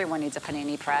expert, everyone needs a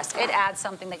panini press. It adds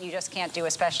something that you just can't do,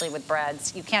 especially with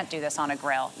breads. You can't do this on a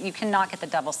grill. You cannot get the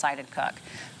double-sided cook.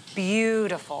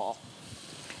 Beautiful.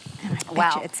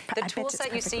 Wow, the tools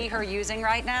that you see her using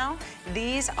right now,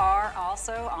 these are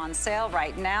also on sale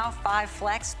right now. 5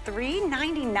 flex,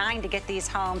 $3.99 to get these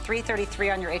home,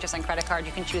 $3.33 on your HSN credit card.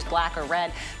 You can choose black or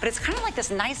red, but it's kind of like this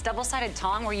nice double-sided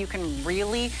tong where you can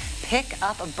really pick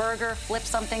up a burger, flip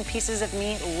something, pieces of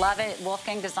meat. Love it.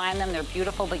 Wolfgang designed them. They're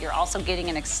beautiful, but you're also getting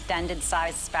an extended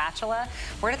size spatula.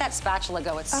 Where did that spatula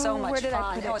go? It's so much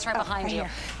fun. Oh, it's right behind you.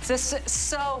 This is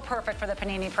so perfect for the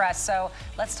panini press. So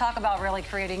let's talk about really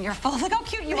creating your full. Look how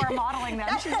cute you are modeling them.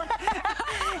 She's like,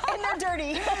 and they're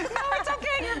dirty. No, it's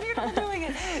okay. You're beautiful doing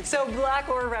it. So black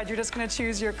or red, you're just going to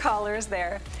choose your colors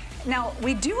there. Now,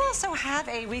 we do also have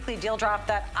a weekly deal drop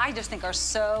that I just think are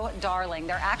so darling.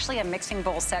 They're actually a mixing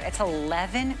bowl set. It's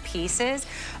 11 pieces.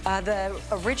 The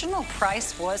original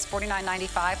price was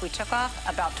 $49.95. We took off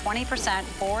about 20%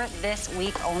 for this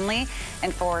week only.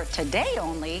 And for today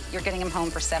only, you're getting them home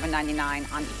for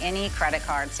 $7.99 on any credit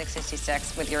card,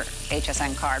 $6.66 with your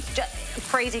HSN card. Just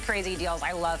crazy, crazy deals.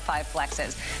 I love 5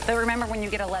 flexes. But remember, when you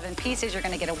get 11 pieces, you're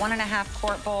going to get a 1.5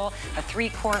 quart bowl, a 3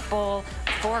 quart bowl,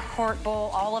 a 4 quart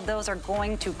bowl. All of those are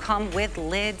going to come with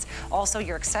lids. Also,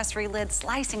 your accessory lids,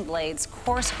 slicing blades,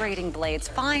 coarse grating blades,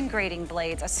 fine grating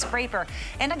blades, a scraper,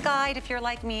 and a guide if you're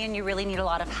like me and you really need a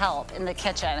lot of help in the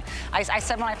kitchen. I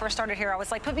said when I first started here, I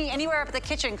was like, put me anywhere up at the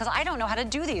kitchen because I don't know how to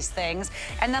do these things.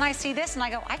 And then I see this and I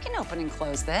go, I can open and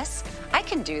close this. I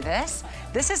can do this.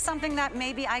 This is something that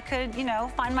maybe I could, you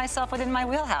know, find myself within my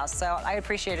wheelhouse. So I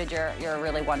appreciated your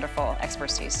really wonderful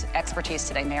expertise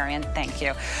today, Marion. Thank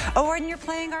you. Oh, and you're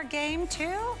playing our game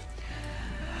too?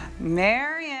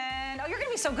 Marion, oh, you're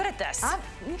gonna be so good at this.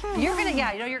 You're gonna,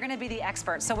 yeah, you know, you're gonna be the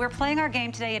expert. So we're playing our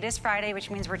game today. It is Friday, which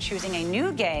means we're choosing a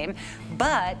new game.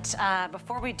 But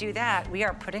before we do that, we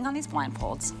are putting on these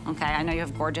blindfolds. Okay, I know you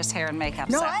have gorgeous hair and makeup.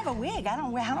 No, so. I have a wig. I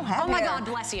don't have hair. Oh my God,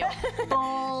 bless you.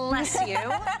 Bless you.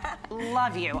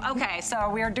 Love you. Okay,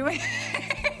 so we are doing,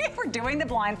 we're doing the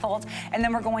blindfolds, and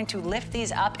then we're going to lift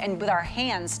these up and with our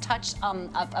hands touch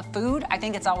a food. I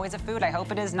think it's always a food. I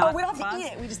hope it is not. Oh, we don't have to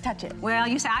eat it. We just touch it. Well,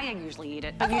 you say I usually eat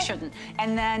it, but you shouldn't.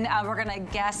 And then we're gonna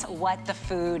guess what the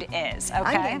food is, okay?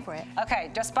 I'm game for it.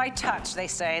 Okay, just by touch, they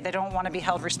say. They don't want to be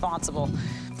held responsible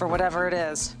for whatever it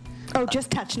is. Oh, just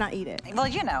touch, not eat it. Well,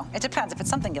 you know, it depends if it's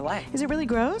something you like. Is it really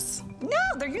gross? No,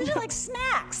 they're usually like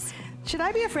snacks. Should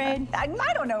I be afraid? I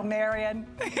don't know, Marion.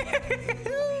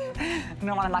 I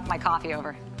don't want to knock my coffee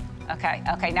over.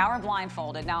 Okay, now we're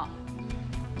blindfolded. Now,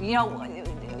 you know,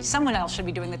 someone else should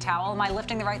be doing the towel. Am I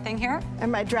lifting the right thing here?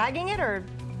 Am I dragging it or?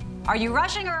 Are you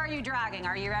rushing or are you dragging?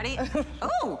 Are you ready?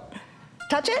 Ooh.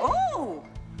 Touch it? Ooh.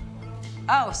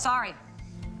 Oh, sorry.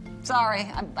 Sorry,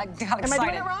 I got excited. Am I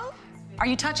doing it wrong? Are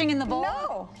you touching in the bowl?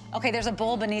 No. Okay, there's a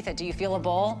bowl beneath it. Do you feel a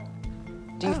bowl?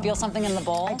 Do you feel something in the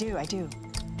bowl? I do, I do.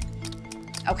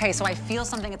 Okay, so I feel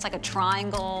something, it's like a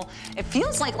triangle. It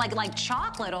feels like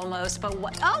chocolate almost, but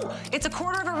what? Oh, it's a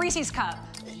quarter of a Reese's cup.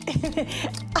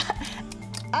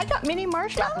 I got mini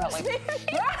marshmallows.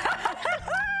 Definitely.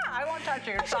 I won't touch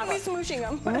your chocolate. I should be smooshing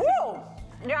them. Whoa!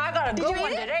 Yeah, I got a good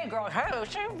one eat it? today, girl. Hey,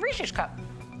 it's a Reese's cup.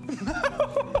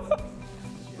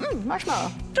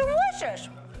 Marshmallow. Delicious.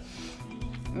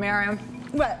 Miriam,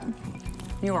 What?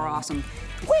 you are awesome.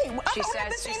 Wait, She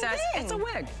says, it's a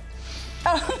wig.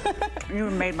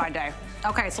 You made my day.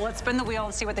 Okay, so let's spin the wheel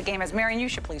and see what the game is. Marion, you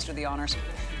should please do the honors.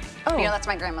 Oh. You know, that's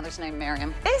my grandmother's name,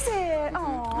 Miriam. Is it?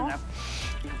 Oh.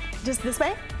 Just this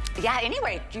way? Yeah,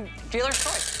 anyway, dealer's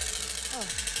choice.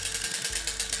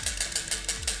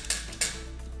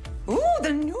 Oh. Ooh, the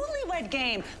newlywed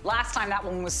game. Last time that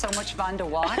one was so much fun to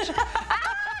watch.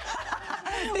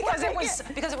 Because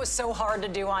it was so hard to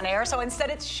do on air, so instead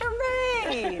it's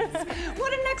charades.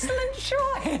 What an excellent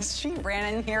choice. She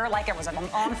ran in here like it was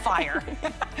on fire.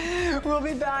 We'll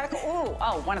be back. Ooh,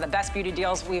 oh, one of the best beauty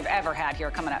deals we've ever had here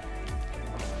coming up.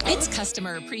 It's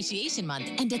Customer Appreciation Month,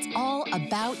 and it's all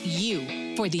about you.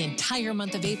 For the entire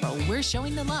month of April, we're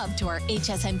showing the love to our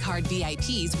HSN Card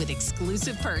VIPs with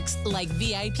exclusive perks like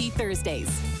VIP Thursdays.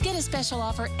 Get a special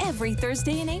offer every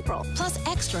Thursday in April, plus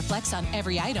extra flex on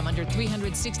every item under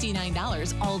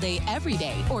 $369 all day, every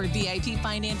day, or VIP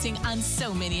financing on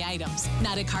so many items.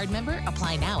 Not a card member?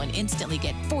 Apply now and instantly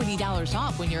get $40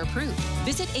 off when you're approved.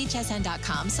 Visit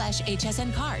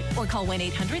hsn.com/HSN Card or call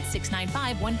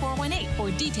 1-800-695-1418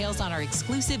 for details on our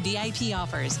exclusive VIP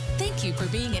offers. Thank you for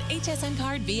being an HSN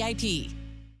Card VIP.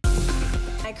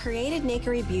 I created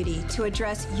Nakery Beauty to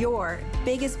address your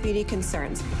biggest beauty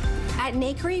concerns. At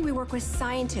Nakery, we work with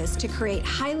scientists to create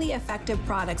highly effective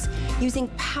products using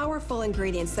powerful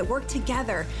ingredients that work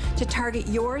together to target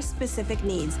your specific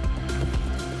needs.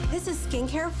 This is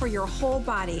skincare for your whole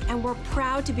body, and we're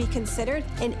proud to be considered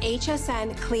an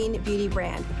HSN Clean Beauty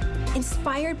brand.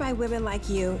 Inspired by women like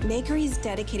you, Nakery is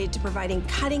dedicated to providing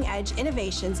cutting-edge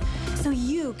innovations so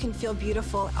you can feel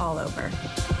beautiful all over.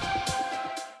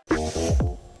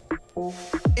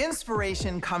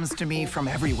 Inspiration comes to me from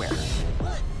everywhere.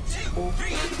 1, 2,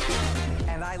 3.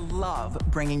 And I love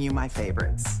bringing you my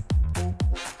favorites.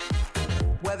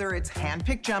 Whether it's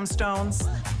hand-picked gemstones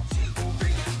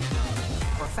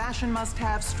or fashion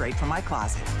must-haves straight from my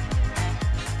closet.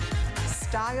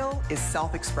 Style is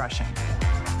self-expression.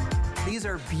 These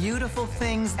are beautiful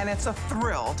things, and it's a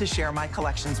thrill to share my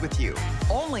collections with you.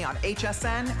 Only on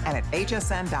HSN and at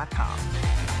hsn.com.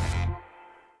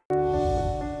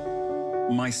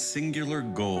 My singular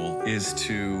goal is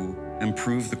to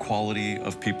improve the quality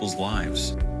of people's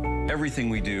lives. Everything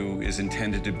we do is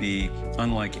intended to be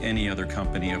unlike any other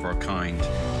company of our kind.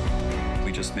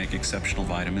 We just make exceptional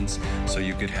vitamins so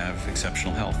you could have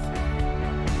exceptional health.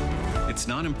 It's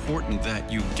not important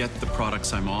that you get the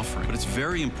products I'm offering, but it's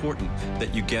very important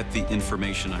that you get the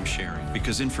information I'm sharing,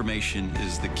 because information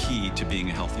is the key to being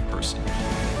a healthy person.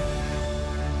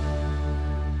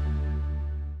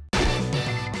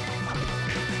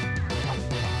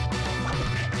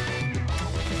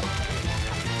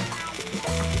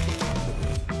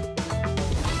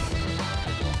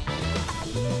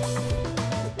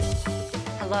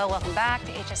 Hello, welcome back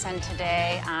to HSN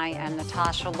Today. I am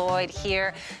Natasha Lloyd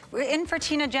here. We're in for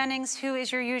Tina Jennings, who is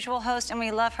your usual host, and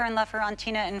we love her on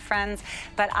Tina and Friends.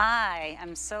 But I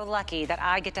am so lucky that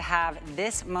I get to have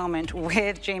this moment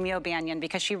with Jamie O'Banion,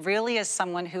 because she really is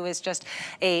someone who is just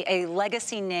a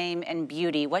legacy name in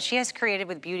beauty. What she has created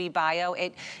with Beauty Bio,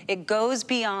 it goes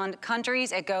beyond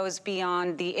countries, it goes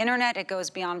beyond the internet, it goes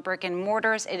beyond brick and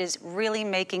mortars. It is really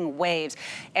making waves.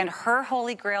 And her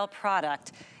holy grail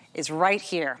product is right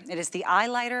here. It is the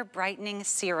Eyeliner Brightening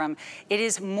Serum. It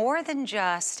is more than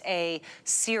just a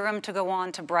serum to go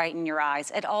on to brighten your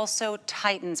eyes. It also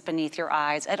tightens beneath your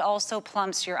eyes. It also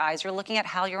plumps your eyes. You're looking at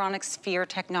hyaluronic sphere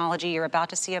technology. You're about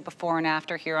to see a before and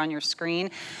after here on your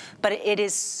screen. But it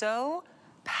is so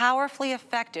powerfully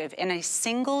effective in a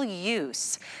single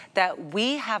use that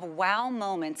we have wow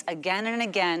moments again and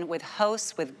again with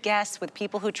hosts, with guests, with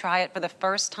people who try it for the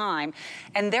first time.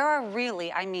 And there are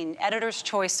really, I mean, Editor's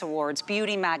Choice Awards,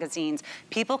 beauty magazines,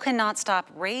 people cannot stop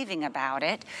raving about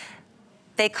it.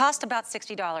 They cost about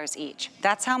 $60 each.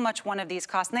 That's how much one of these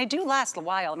costs. And they do last a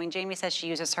while. I mean, Jamie says she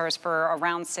uses hers for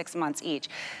around 6 months each.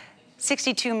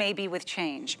 62 maybe with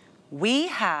change. We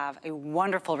have a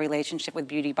wonderful relationship with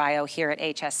Beauty Bio here at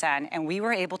HSN, and we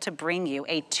were able to bring you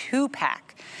a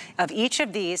 2-pack of each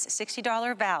of these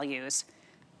 $60 values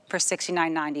for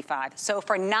 $69.95. So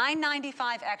for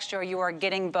 $9.95 extra, you are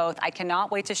getting both. I cannot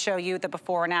wait to show you the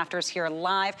before and afters here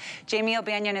live. Jamie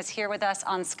O'Banion is here with us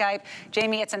on Skype.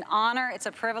 Jamie, it's an honor, it's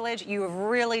a privilege. You have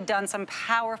really done some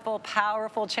powerful,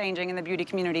 powerful changing in the beauty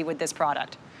community with this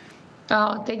product.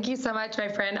 Oh, thank you so much, my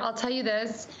friend. I'll tell you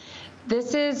this.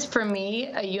 This is, for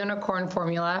me, a unicorn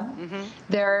formula.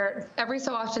 Every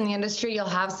so often in the industry, you'll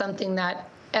have something that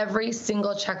every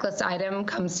single checklist item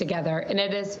comes together, and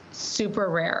it is super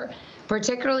rare,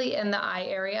 particularly in the eye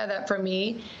area, that for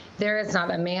me, there is not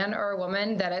a man or a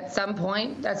woman that at some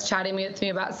point that's chatting with me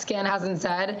about skin hasn't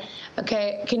said,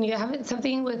 okay, can you have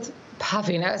something with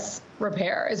puffiness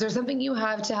repair? Is there something you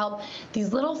have to help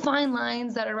these little fine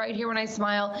lines that are right here when I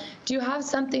smile? Do you have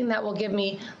something that will give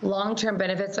me long-term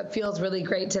benefits that feels really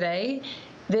great today?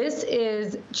 This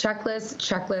is checklist,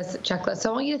 checklist, checklist.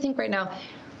 So I want you to think right now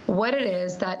what it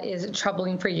is that is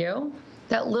troubling for you.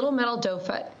 That little metal dough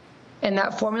foot and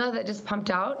that formula that just pumped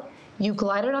out, you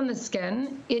glide it on the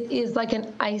skin. It is like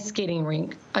an ice skating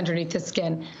rink underneath the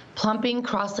skin, plumping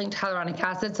cross-linked hyaluronic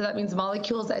acid. So that means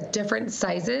molecules at different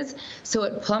sizes. So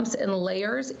it plumps in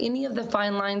layers. Any of the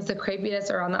fine lines, the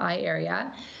crepiness are on the eye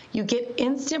area. You get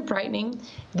instant brightening.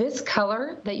 This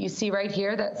color that you see right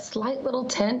here, that slight little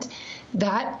tint,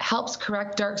 that helps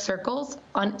correct dark circles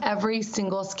on every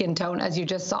single skin tone, as you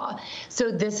just saw.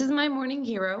 So this is my morning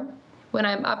hero. When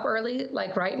I'm up early,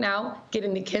 like right now,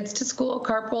 getting the kids to school,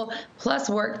 carpool, plus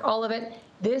work, all of it,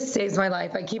 this saves my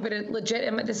life. I keep it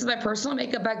legit. This is my personal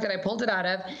makeup bag that I pulled it out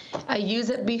of. I use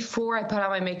it before I put on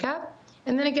my makeup.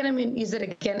 And then again, I'm going to use it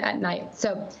again at night.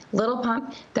 So little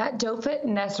pump, that doe foot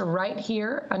nests right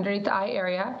here underneath the eye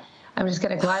area. I'm just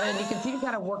going to glide it, and you can see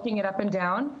kind of working it up and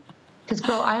down. Because,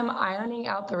 girl, I am ironing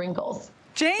out the wrinkles.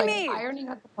 Jamie! Like, ironing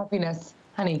out the puffiness.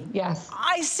 Honey, yes.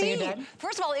 I see.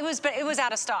 First of all, it was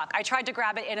out of stock. I tried to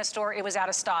grab it in a store. It was out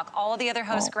of stock. All of the other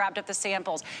hosts grabbed up the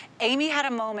samples. Amy had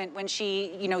a moment when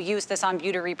she, used this on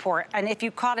Beauty Report. And if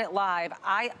you caught it live,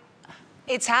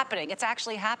 it's happening. It's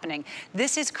actually happening.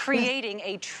 This is creating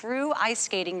a true ice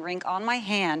skating rink on my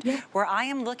hand where I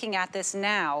am looking at this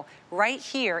now, right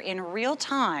here in real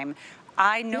time.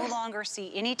 I no longer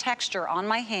see any texture on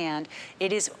my hand.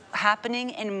 It is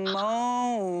happening in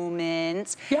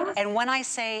moments. And when I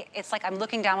say it's like I'm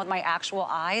looking down with my actual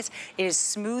eyes, it is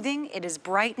smoothing, it is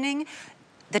brightening.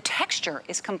 The texture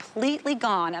is completely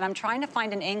gone, and I'm trying to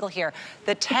find an angle here.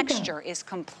 The texture is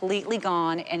completely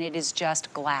gone, and it is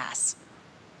just glass.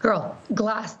 Girl,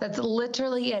 glass, that's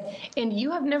literally it. And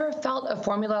you have never felt a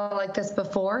formula like this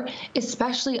before,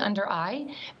 especially under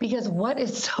eye, because what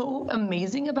is so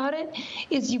amazing about it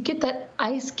is you get that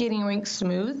ice skating rink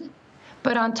smooth,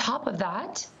 but on top of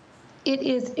that, it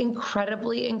is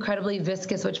incredibly, incredibly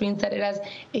viscous, which means that it has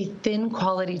a thin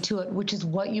quality to it, which is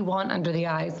what you want under the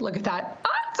eyes. Look at that. Ah,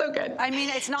 it's so good. I mean,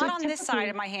 it's not on this side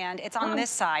of my hand. It's on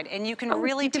this side, and you can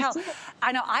really tell.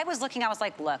 I know, I was looking, I was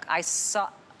like, look, I saw...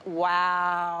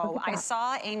 Wow. I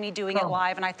saw Amy doing it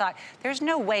live, and I thought, there's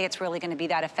no way it's really going to be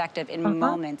that effective in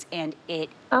moments, and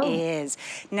it is.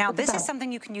 Now, this is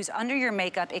something you can use under your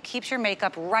makeup. It keeps your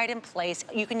makeup right in place.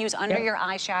 You can use under your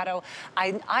eyeshadow.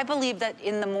 I believe that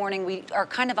in the morning, we are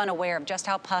kind of unaware of just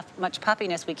how much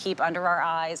puffiness we keep under our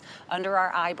eyes, under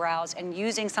our eyebrows, and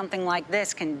using something like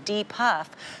this can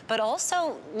de-puff, but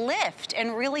also lift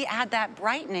and really add that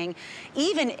brightening,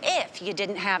 even if you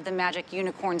didn't have the magic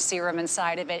unicorn serum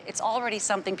inside of it. It's already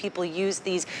something people use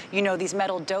these, these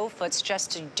metal dough foots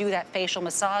just to do that facial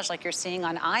massage like you're seeing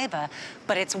on Iva.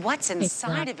 But it's what's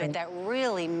inside of it that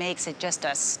really makes it just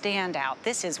a standout.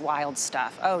 This is wild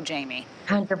stuff. Oh, Jamie.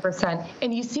 100%.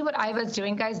 And you see what Iva's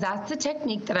doing, guys? That's the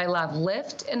technique that I love.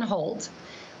 Lift and hold.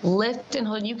 Lift and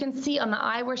hold. You can see on the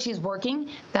eye where she's working,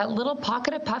 that little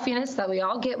pocket of puffiness that we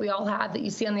all get, we all have, that you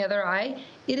see on the other eye,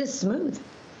 it is smooth.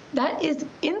 That is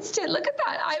instant. Look at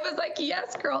that. I was like,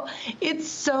 yes, girl. It's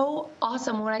so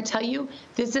awesome. When I tell you,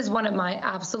 this is one of my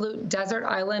absolute desert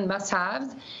island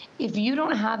must-haves. If you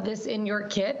don't have this in your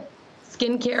kit,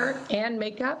 skincare and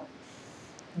makeup,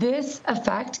 this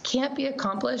effect can't be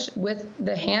accomplished with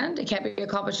the hand. It can't be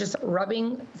accomplished just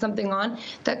rubbing something on.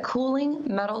 That cooling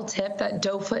metal tip, that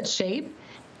doe foot shape,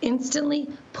 instantly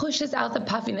pushes out the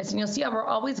puffiness. And you'll see how we're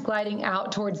always gliding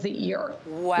out towards the ear.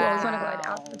 Wow. You always want to glide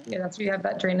out. Yeah, that's where you have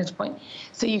that drainage point.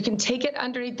 So you can take it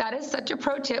underneath. That is such a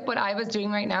pro tip, what I was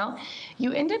doing right now.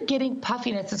 You end up getting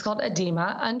puffiness. It's called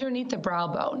edema underneath the brow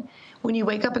bone. When you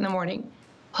wake up in the morning,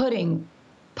 pudding,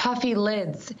 puffy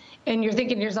lids, and you're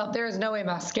thinking to yourself, there is no way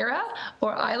mascara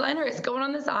or eyeliner is going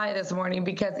on this eye this morning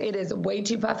because it is way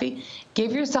too puffy.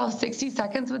 Give yourself 60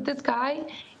 seconds with this guy.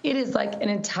 It is like an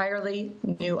entirely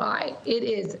new eye. It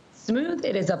is smooth.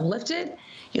 It is uplifted.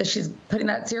 She's putting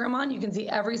that serum on. You can see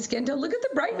every skin tone. Look at the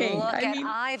brightening. Look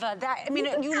at Iva.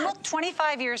 You look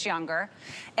 25 years younger.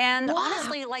 And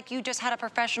honestly, like you just had a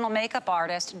professional makeup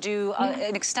artist do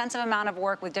an extensive amount of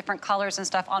work with different colors and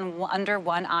stuff on under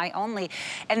one eye only.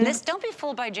 And this, don't be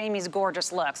fooled by Jamie's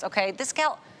gorgeous looks, okay? This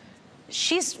gal,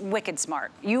 she's wicked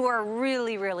smart. You are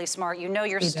really, really smart. You know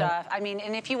your stuff. I mean,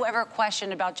 and if you ever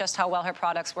question about just how well her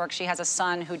products work, she has a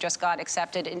son who just got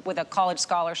accepted with a college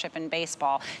scholarship in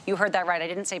baseball. You heard that right. I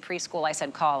didn't say preschool, I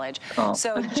said college.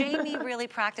 So Jamie really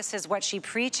practices what she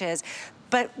preaches.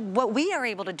 But what we are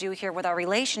able to do here with our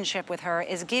relationship with her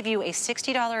is give you a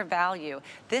 $60 value.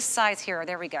 This size here,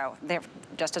 there we go, they're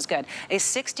just as good. A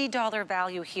 $60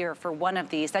 value here for one of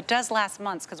these. That does last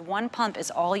months because one pump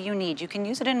is all you need. You can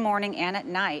use it in morning and at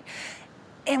night.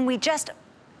 And we just,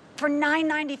 for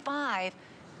 $9.95,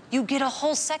 you get a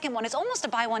whole second one. It's almost a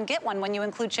buy one, get one when you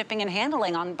include shipping and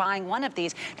handling on buying one of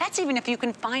these. That's even if you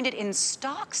can find it in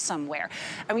stock somewhere.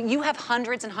 I mean, you have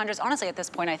hundreds and hundreds, honestly at this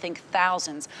point, I think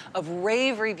thousands of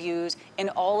rave reviews in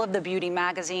all of the beauty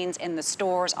magazines, in the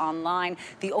stores, online.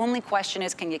 The only question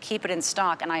is, can you keep it in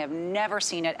stock? And I have never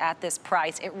seen it at this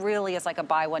price. It really is like a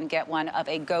buy one, get one of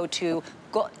a go-to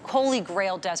holy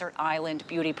grail desert island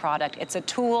beauty product. It's a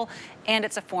tool and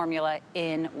it's a formula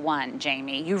in one,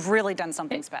 Jamie. You've really done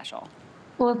something special.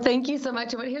 Well, thank you so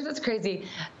much. But here's what's crazy.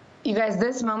 You guys,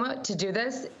 this moment to do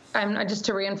this, just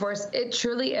to reinforce, it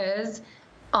truly is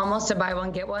almost a buy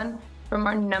one, get one from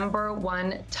our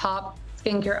 #1 top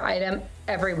skincare item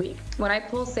every week. When I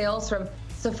pull sales from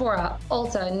Sephora,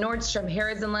 Ulta, Nordstrom,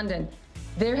 Harrods, and London,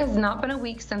 there has not been a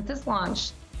week since this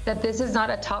launch that this is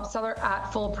not a top seller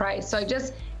at full price. So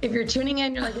if you're tuning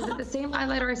in, you're like, is it the same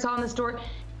highlighter I saw in the store?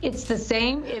 It's the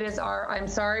same. It is I'm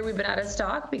sorry we've been out of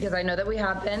stock because I know that we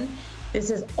have been.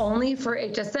 This is only for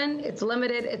HSN. It's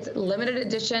limited. It's limited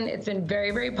edition. It's been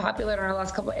very, very popular in our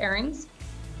last couple of airings.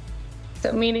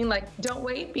 So meaning like, don't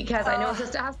wait because I know it's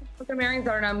just ask for some airings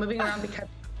that are now moving around because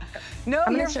no,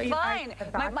 you're fine.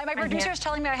 My producer's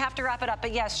telling me I have to wrap it up,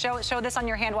 but yes, show this on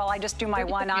your hand while I just do my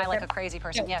one eye like a crazy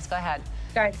person. Yes, go ahead.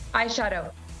 Guys,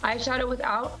 eyeshadow. Eyeshadow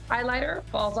without highlighter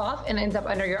falls off and ends up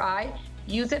under your eye.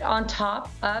 Use it on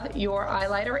top of your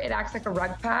eyeliner. It acts like a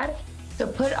rug pad. So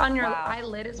put it on your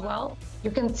eyelid as well.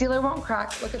 Your concealer won't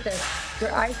crack. Look at this. Your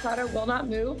eyeshadow will not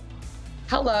move.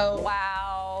 Hello.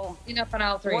 Wow. Enough on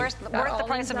aisle 3. Worth the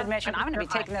price of admission. I'm going to be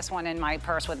taking this one in my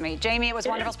purse with me. Jamie, it was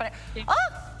wonderful spending. Oh,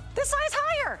 this size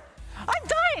higher. I'm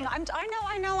dying.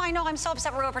 I know. I'm so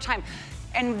upset we're over time.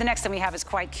 And the next thing we have is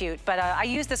quite cute. But I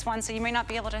use this one, so you may not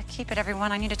be able to keep it,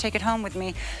 everyone. I need to take it home with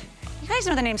me. You guys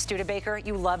know the name Studebaker.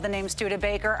 You love the name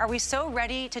Studebaker. Are we so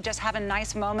ready to just have a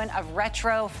nice moment of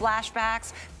retro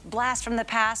flashbacks, blast from the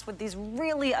past with these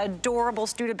really adorable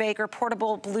Studebaker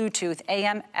portable Bluetooth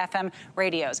AM, FM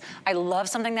radios? I love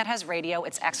something that has radio.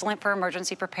 It's excellent for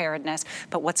emergency preparedness.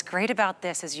 But what's great about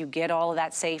this is you get all of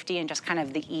that safety and just kind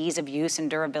of the ease of use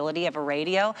and durability of a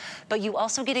radio. But you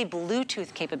also get a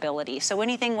Bluetooth capability. So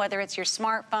anything, whether it's your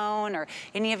smartphone or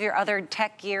any of your other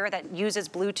tech gear that uses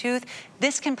Bluetooth,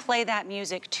 this can play that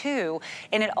music too.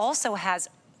 And it also has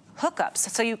hookups,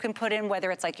 so you can put in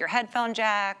whether it's like your headphone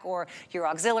jack or your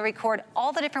auxiliary cord.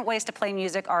 All the different ways to play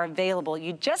music are available.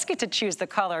 You just get to choose the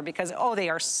color because, oh, they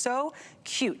are so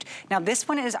cute. Now this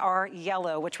one is our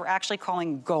yellow, which we're actually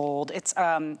calling gold. It's,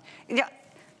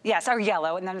 yes, our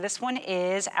yellow. And then this one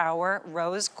is our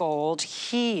rose gold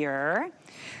here.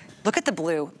 Look at the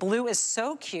blue. Blue is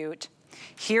so cute.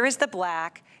 Here is the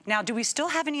black. Now, do we still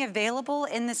have any available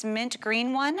in this mint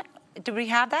green one? Do we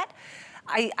have that?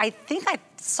 I think I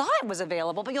saw it was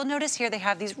available, but you'll notice here they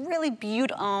have these really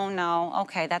beautiful, oh no,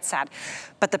 okay, that's sad.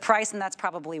 But the price, and that's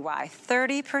probably why,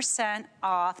 30%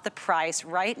 off the price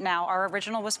right now. Our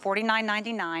original was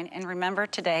 $49.99, and remember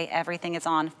today, everything is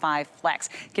on 5 Flex.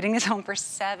 Getting this home for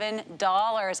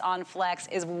 $7 on Flex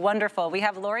is wonderful. We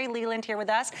have Lori Leland here with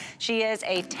us. She is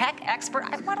a tech expert.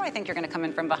 Why do I think you're gonna come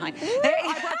in from behind?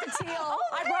 I brought the teal. Oh,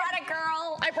 I brought it,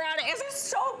 girl. I brought it. Isn't it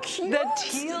so cute? The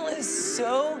teal is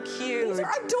so cute. These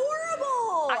are adorable.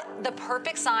 The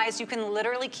perfect size. You can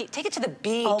literally take it to the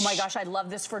beach. Oh my gosh, I love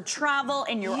this for travel,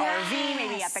 in your RV,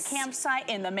 maybe at the campsite,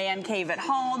 in the man cave at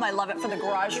home. I love it for the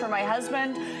garage for my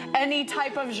husband. Any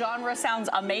type of genre sounds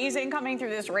amazing coming through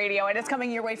this radio, and it's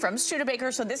coming your way from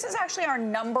Studebaker. So this is actually our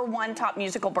 #1 top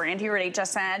musical brand here at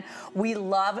HSN. We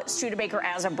love Studebaker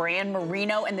as a brand.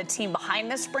 Marino and the team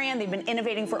behind this brand, they've been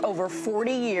innovating for over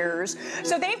 40 years.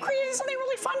 So they've created something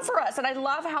really fun for us, and I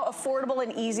love how affordable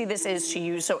and easy this is to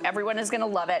use. So everyone is going to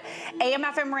love love it. AM,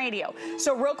 FM radio.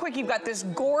 So real quick, you've got this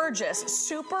gorgeous,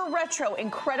 super retro,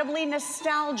 incredibly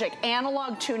nostalgic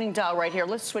analog tuning dial right here.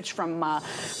 Let's switch from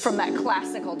that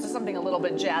classical to something a little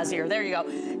bit jazzier. There you go.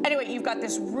 Anyway, you've got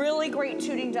this really great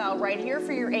tuning dial right here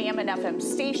for your AM and FM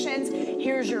stations.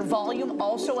 Here's your volume,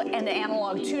 also an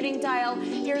analog tuning dial.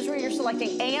 Here's where you're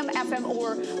selecting AM, FM,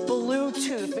 or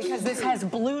Bluetooth, because this has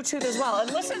Bluetooth as well.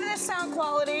 And listen to this sound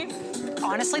quality.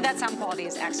 Honestly, that sound quality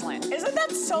is excellent. Isn't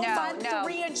that so fun?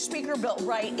 3-inch speaker built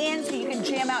right in, so you can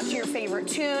jam out to your favorite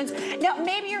tunes. Now,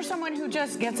 maybe you're someone who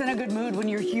just gets in a good mood when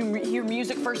you hear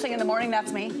music first thing in the morning.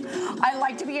 That's me. I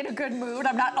like to be in a good mood.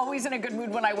 I'm not always in a good mood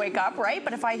when I wake up, right?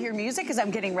 But if I hear music as I'm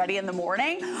getting ready in the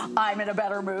morning, I'm in a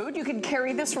better mood. You can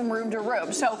carry this from room to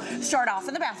room. So start off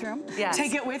in the bathroom. Yes.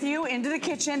 Take it with you into the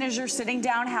kitchen as you're sitting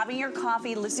down, having your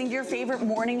coffee, listening to your favorite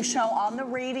morning show on the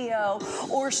radio,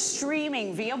 or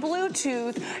streaming via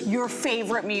Bluetooth your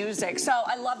favorite music. So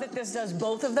I love that this does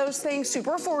both of those things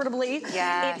super affordably.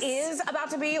 Yes. It is about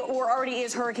to be, or already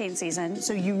is, hurricane season.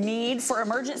 So you need, for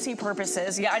emergency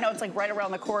purposes, yeah, I know it's like right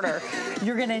around the corner,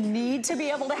 you're gonna need to be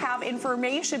able to have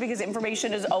information, because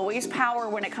information is always power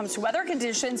when it comes to weather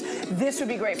conditions. This would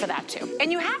be great for that too.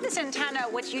 And you have this antenna,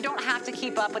 which you don't have to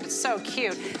keep up, but it's so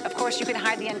cute. Of course, you can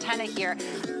hide the antenna here.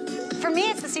 For me,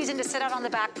 it's the season to sit out on the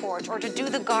back porch or to do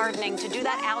the gardening, to do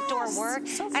that outdoor work.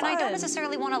 So fun. And I don't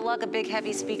necessarily want to lug a big,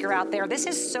 heavy speaker out there. This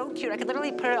is so cute. I could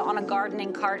literally put it on a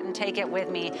gardening cart and take it with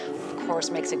me. Of course,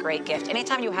 makes a great gift.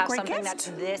 Anytime you have something that's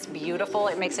this beautiful,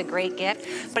 it makes a great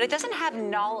gift. But it doesn't have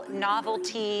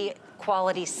novelty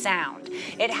quality sound.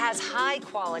 It has high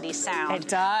quality sound. It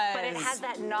does. But it has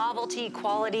that novelty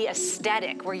quality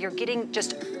aesthetic where you're getting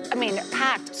just, I mean,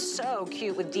 packed so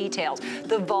cute with details.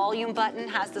 The volume button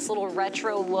has this little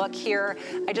retro look here.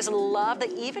 I just love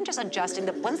that, even just adjusting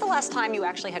the, when's the last time you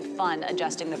actually had fun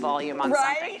adjusting the volume on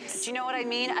something? Do you know what I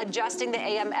mean? Adjusting the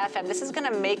AM, FM. This is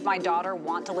gonna make my daughter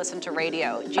want to listen to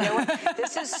radio. Do you know what?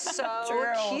 This is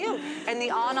so cute. And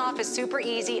the on-off is super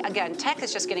easy. Again, tech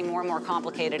is just getting more and more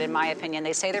complicated in my opinion.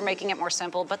 They say they're making it more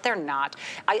simple, but they're not.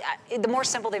 The more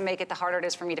simple they make it, the harder it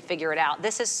is for me to figure it out.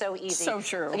 This is so easy. So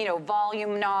true. You know,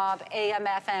 volume knob, AM,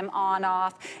 FM, on,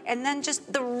 off, and then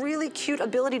just the really cute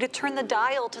ability to turn the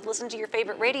dial to listen to your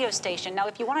favorite radio station. Now,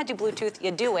 if you want to do Bluetooth, you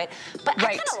do it, but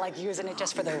I kind of like using it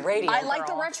just for the radio. I like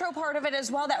the retro part of it as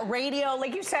well, that radio,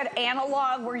 like you said,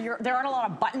 analog, where there aren't a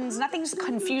lot of buttons, nothing's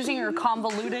confusing or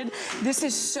convoluted. This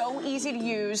is so easy to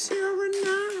use.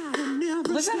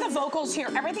 Listen to the vocals here.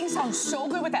 Everything sounds so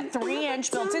good with that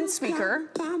 3-inch built-in speaker.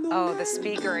 Oh, the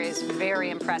speaker is very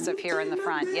impressive here in the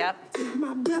front. Yep.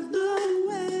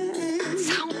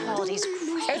 Sound quality's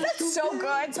great. Isn't that so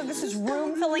good? So this is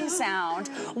room-filling sound.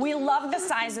 We love the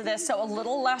size of this, so a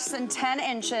little less than 10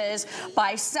 inches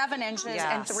by 7 inches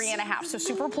and 3.5. So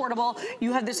super portable.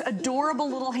 You have this adorable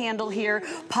little handle here.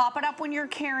 Pop it up when you're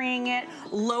carrying it,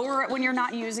 lower it when you're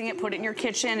not using it, put it in your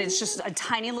kitchen. It's just a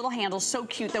tiny little handle, so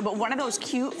cute though, but one of those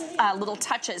cute little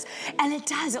touches. And it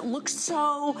does, it looks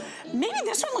so, maybe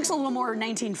this one looks a little more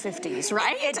 1950s,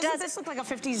 right? Doesn't this look like a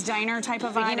 50s diner type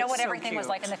of vibe? You know what everything was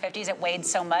like in the 50s? It weighed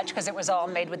so much because it was all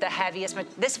made with the heaviest.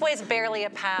 This weighs barely a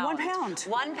pound. 1 pound.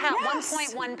 1 pound,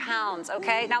 1.1 pounds,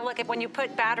 okay? Now look, when you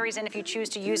put batteries in, if you choose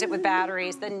to use it with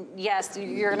batteries, then yes,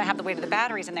 you're gonna have the weight of the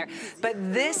batteries in there. But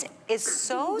this is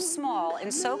so small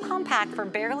and so compact for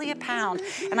barely a pound.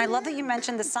 And I love that you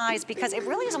mentioned the size, because it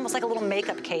really is almost like a little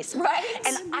makeup case. Right.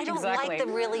 And I don't like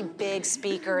the really big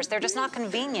speakers. They're just not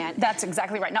convenient. That's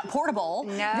exactly right. Not portable.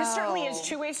 No. This certainly is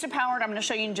 2 ways to power it. I'm gonna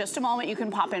show you in just a moment. You can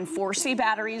pop in 4C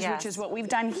batteries, which is what we've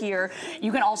done here.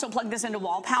 You can also plug this into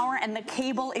wall power, and the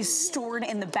cable is stored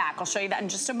in the back. I'll show you that in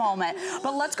just a moment.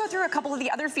 But let's go through a couple of the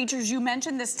other features. You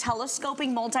mentioned this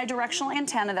telescoping multi-directional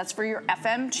antenna. That's for your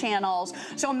FM channels.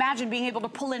 So imagine being able to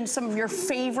pull in some of your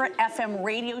favorite FM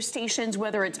radio stations,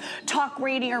 whether it's talk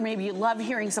radio or maybe you love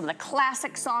hearing some of the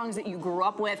classic songs that you grew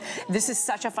up with. This is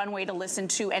such a fun way to listen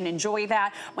to and enjoy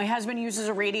that. My husband uses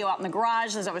a radio out in the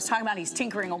garage. As I was talking about, he's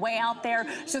tinkering away out there.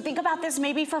 So think about this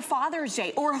maybe for Father's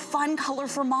Day, or a fun color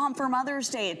for Mom for Mother's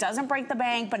Day. It doesn't break the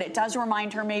bank, but it does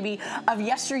remind her maybe of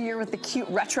yesteryear with the cute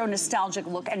retro nostalgic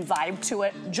look and vibe to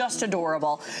it. Just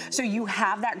adorable. So you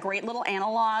have that great little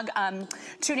analog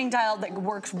tuning dial that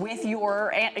works with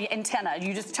your antenna.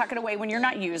 You just tuck it away when you're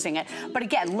not using it. But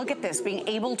again, look at this, being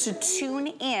able to tune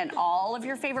in all of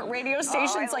your favorite radio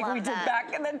stations like we did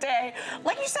back in the day.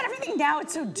 Like you said, everything now,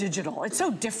 it's so digital. It's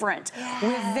so different.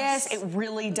 With this, it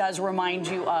really does remind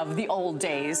you of the old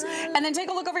days. And then take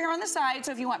a look over here on the side.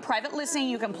 So if you want private listening,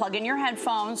 You can plug in your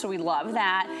headphones, so we love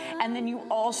that. And then you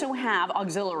also have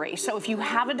auxiliary. So if you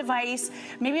have a device,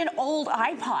 maybe an old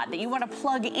iPod that you want to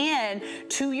plug in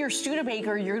to your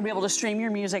Studebaker, you're gonna be able to stream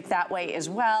your music that way as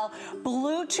well.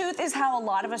 Bluetooth is how a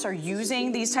lot of us are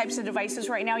using these types of devices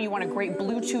right now. You want a great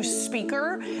Bluetooth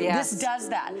speaker. Yes. This does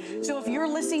that. So if you're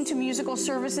listening to musical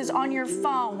services on your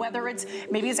phone, whether it's,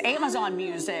 maybe it's Amazon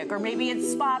Music, or maybe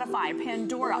it's Spotify,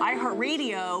 Pandora,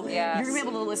 iHeartRadio, you're gonna be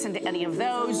able to listen to any of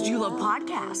those. Do you love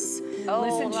podcasts? Oh,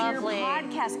 listen lovely. to your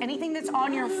podcast. Anything that's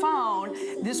on your phone,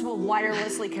 this will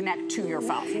wirelessly connect to your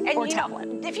phone or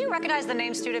tablet. If you recognize the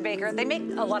name Studebaker, they make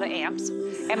a lot of amps.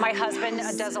 And my husband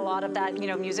does a lot of that,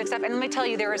 music stuff. And let me tell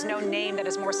you, there is no name that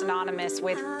is more synonymous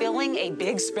with filling a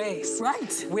big space.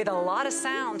 Right. With a lot of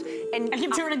sound. And I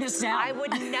keep turning this down.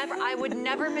 I would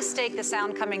never mistake the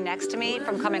sound coming next to me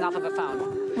from coming off of a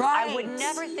phone. Right. I would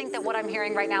never think that what I'm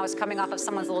hearing right now is coming off of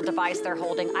someone's little device they're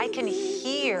holding. I can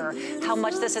hear how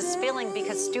much this is feeling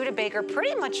because Studebaker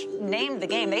pretty much named the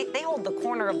game. They hold the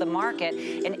corner of the market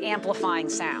in amplifying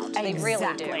sound. They really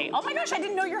do. Oh my gosh, I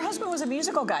didn't know your husband was a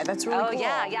musical guy. That's really cool. Oh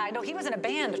yeah, I know. He was in a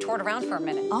band, toured around for a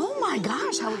minute. Oh my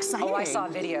gosh, how exciting. Oh, I saw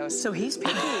videos. So he's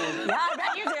picky. Yeah, I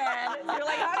bet you did. You're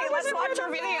like, honey, let's watch our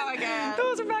video again.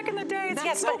 Those are back in the day.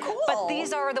 That's so cool. But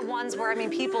these are the ones where,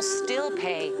 people still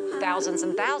pay thousands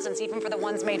and thousands, even for the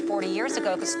ones made 40 years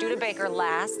ago, because Studebaker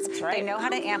lasts. That's right. They know how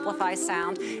to amplify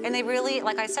sound, and they really,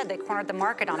 like I said, they cornered the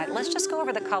market on it. Let's just go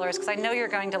over the colors, because I know you're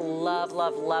going to love,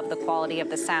 love, love the quality of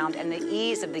the sound and the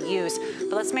ease of the use,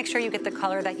 but let's make sure you get the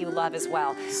color that you love as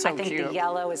well. So I think cute. The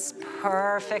yellow is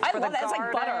perfect for the garden. It's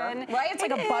like butter, right? It's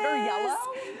like a butter yellow.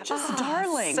 Just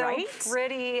darling, so right?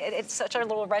 Pretty. It's such a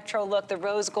little retro look. The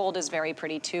rose gold is very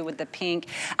pretty too with the pink.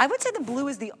 I would say the blue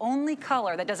is the only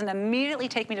color that doesn't immediately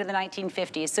take me to the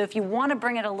 1950s. So if you want to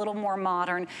bring it a little more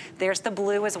modern, there's the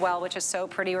blue as well, which is so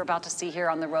pretty. We're about to see here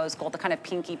on the rose gold, the kind of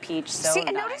pinky peach. So See,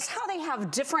 and notice how they have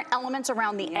different elements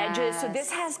around the edges. So this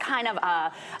has kind of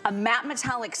a matte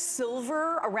metallic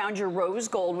silver around your rose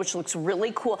gold, which looks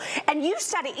really cool. And you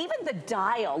said it, even the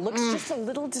dial looks just a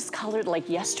little discolored like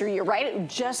yesteryear, right? It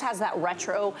just has that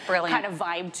retro kind of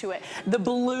vibe to it. The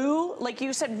blue, like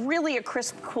you said, really a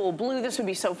crisp, cool blue. This would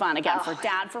be so fun, again, for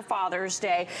Dad, for Father's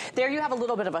Day. There you have a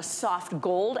little bit of a soft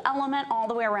gold element all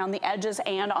the way around the edges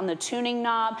and on the tuning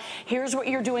knob. Here's what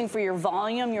you're doing for your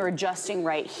volume. You're adjusting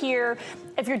right here.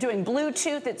 If you're doing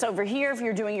Bluetooth, it's over here. If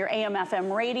you're doing your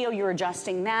AM/FM radio, you're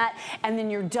adjusting that. And then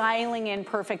you're dialing in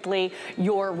perfectly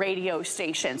your radio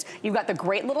stations. You've got the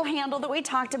great little handle that we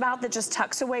talked about that just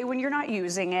tucks away when you're not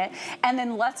using it. And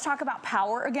then let's talk about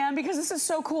power again, because this is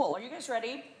so cool. Are you guys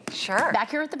ready? Sure.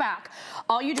 Back here at the back,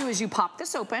 all you do is you pop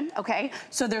this open, okay?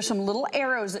 So there's some little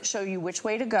arrows that show you which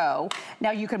way to go.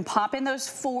 Now you can pop in those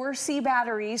 4C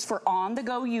batteries for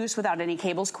on-the-go use without any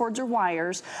cables, cords, or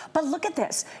wires. But look at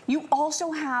this. You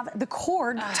also have the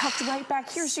cord tucked right back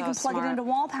here, so you can plug it into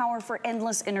wall power for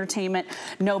endless entertainment.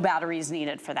 No batteries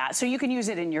needed for that. So you can use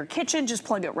it in your kitchen, just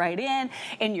plug it right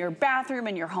in your bathroom,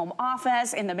 in your home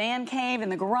office, in the man cave, in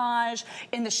the garage,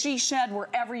 in the she shed,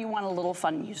 wherever you want a little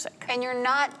fun music. And you're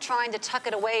not trying to tuck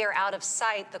it away or out of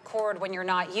sight, the cord, when you're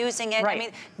not using it.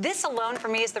 Right. This alone for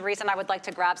me is the reason I would like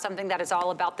to grab something that is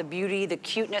all about the beauty, the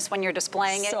cuteness when you're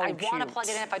displaying it. I want to plug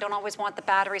it in if I don't always want the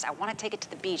batteries. I want to take it to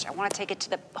the beach. I want to take it to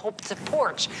the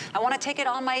porch. I want to take it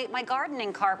on my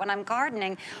gardening cart when I'm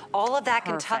gardening. All of that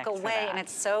can tuck away, and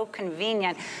it's so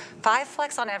convenient. 5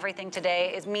 flex on everything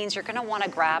today. It means you're going to want to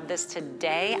grab this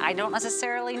today. I don't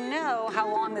necessarily know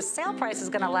how long this sale price is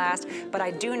going to last, but I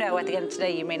do know at the end of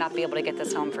today you may not be able to get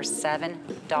this home for $7.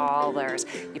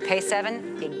 You pay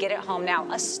 $7, you get it home. Now,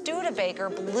 a Studebaker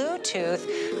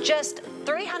Bluetooth, just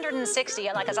 360,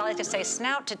 like as I like to say,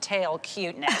 snout to tail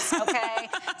cuteness, okay?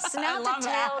 Snout to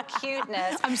tail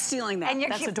cuteness. I'm stealing that. And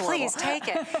That's adorable. Please take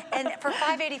it. And for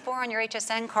 $584 on your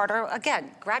HSN card, or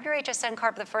again, grab your HSN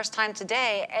card for the first time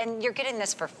today, and you're getting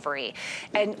this for free.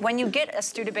 And when you get a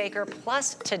Studebaker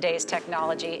plus today's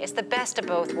technology, it's the best of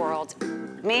both worlds.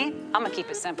 Me, I'm gonna keep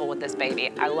it simple with this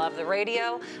baby. I love the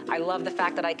radio. I love the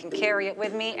fact that I can carry it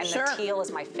with me, and the teal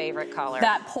is my favorite color.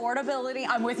 That portability,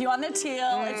 I'm with you on the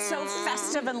teal. It's so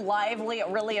festive and lively. It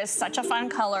really is such a fun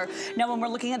color. Now, when we're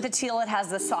looking at the teal, it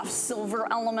has the soft silver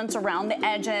elements around the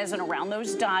edges and around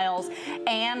those dials,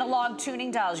 and analog tuning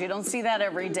dials. You don't see that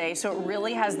every day, so it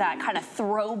really has that kind of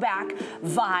throwback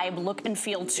vibe, look and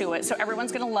feel to it. So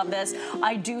everyone's gonna love this.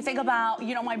 I do think about,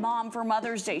 my mom for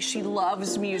Mother's Day. She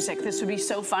loves music. This would be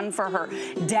so fun for her.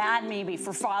 Dad, maybe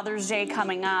for Father's Day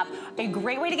coming up. A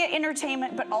great way to get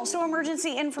entertainment, but also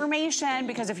emergency information,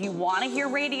 because if you want to hear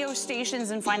radio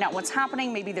stations and find out what's happening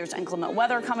happening. Maybe there's inclement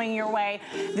weather coming your way.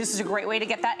 This is a great way to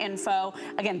get that info.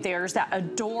 Again, there's that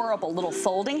adorable little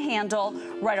folding handle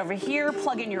right over here.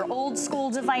 Plug in your old school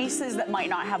devices that might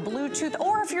not have Bluetooth,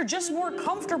 or if you're just more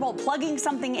comfortable plugging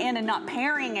something in and not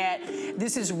pairing it,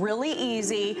 this is really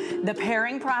easy. The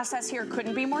pairing process here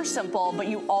couldn't be more simple, but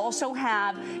you also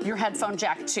have your headphone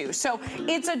jack too. So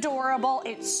it's adorable.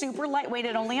 It's super lightweight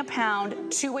at only a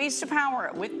pound. 2 ways to power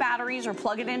it, with batteries or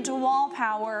plug it into wall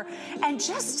power, and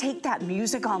just take that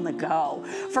music on the go.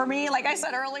 For me, like I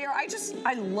said earlier,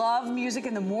 I love music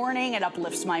in the morning. It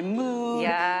uplifts my mood.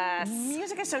 Yes.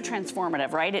 Music is so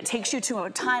transformative, right? It takes you to a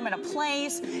time and a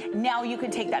place. Now you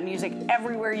can take that music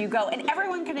everywhere you go, and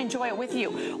everyone can enjoy it with you.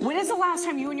 When is the last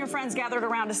time you and your friends gathered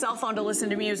around a cell phone to listen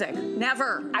to music?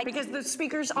 Never. Because the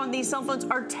speakers on these cell phones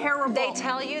are terrible. They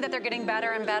tell you that they're getting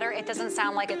better and better. It doesn't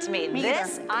sound like it to me.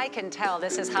 This, I can tell.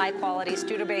 This is high quality,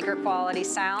 Studebaker quality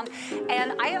sound.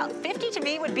 And 50 to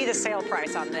me would be the sale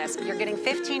price on this. You're getting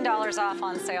 $15 off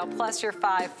on sale, plus your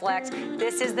 5 flex.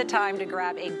 This is the time to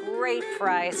grab a great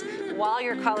price while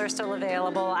your color's still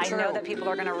available. I know that people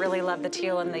are gonna really love the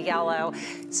teal and the yellow.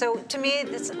 So to me,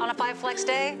 it's on a 5 flex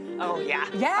day. Oh yeah.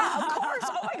 Yeah, of course.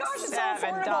 Oh my gosh, it's so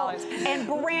affordable. And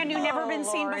brand new, never been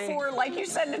seen before. Like you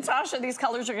said, Natasha, these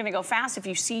colors are gonna go fast. If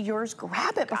you see yours,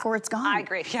 grab it before it's gone. I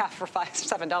agree. Yeah, for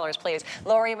 $7, please.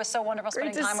 Lori, it was so wonderful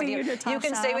spending time with you. You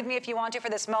can stay with me if you want to for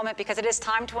this moment, because it is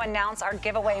time to announce our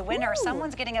giveaway winner.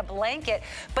 Someone's getting a blanket,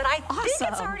 but I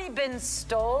think it's already been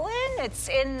stolen. It's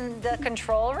in the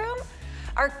control room.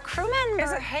 Our crew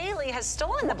member, Haley, has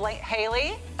stolen the blanket.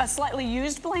 Haley? A slightly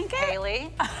used blanket?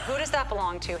 Haley. Who does that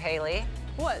belong to, Haley?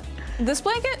 What? This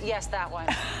blanket? Yes, that one.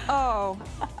 Oh.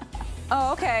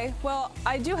 Oh, okay. Well,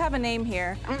 I do have a name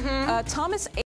here. Thomas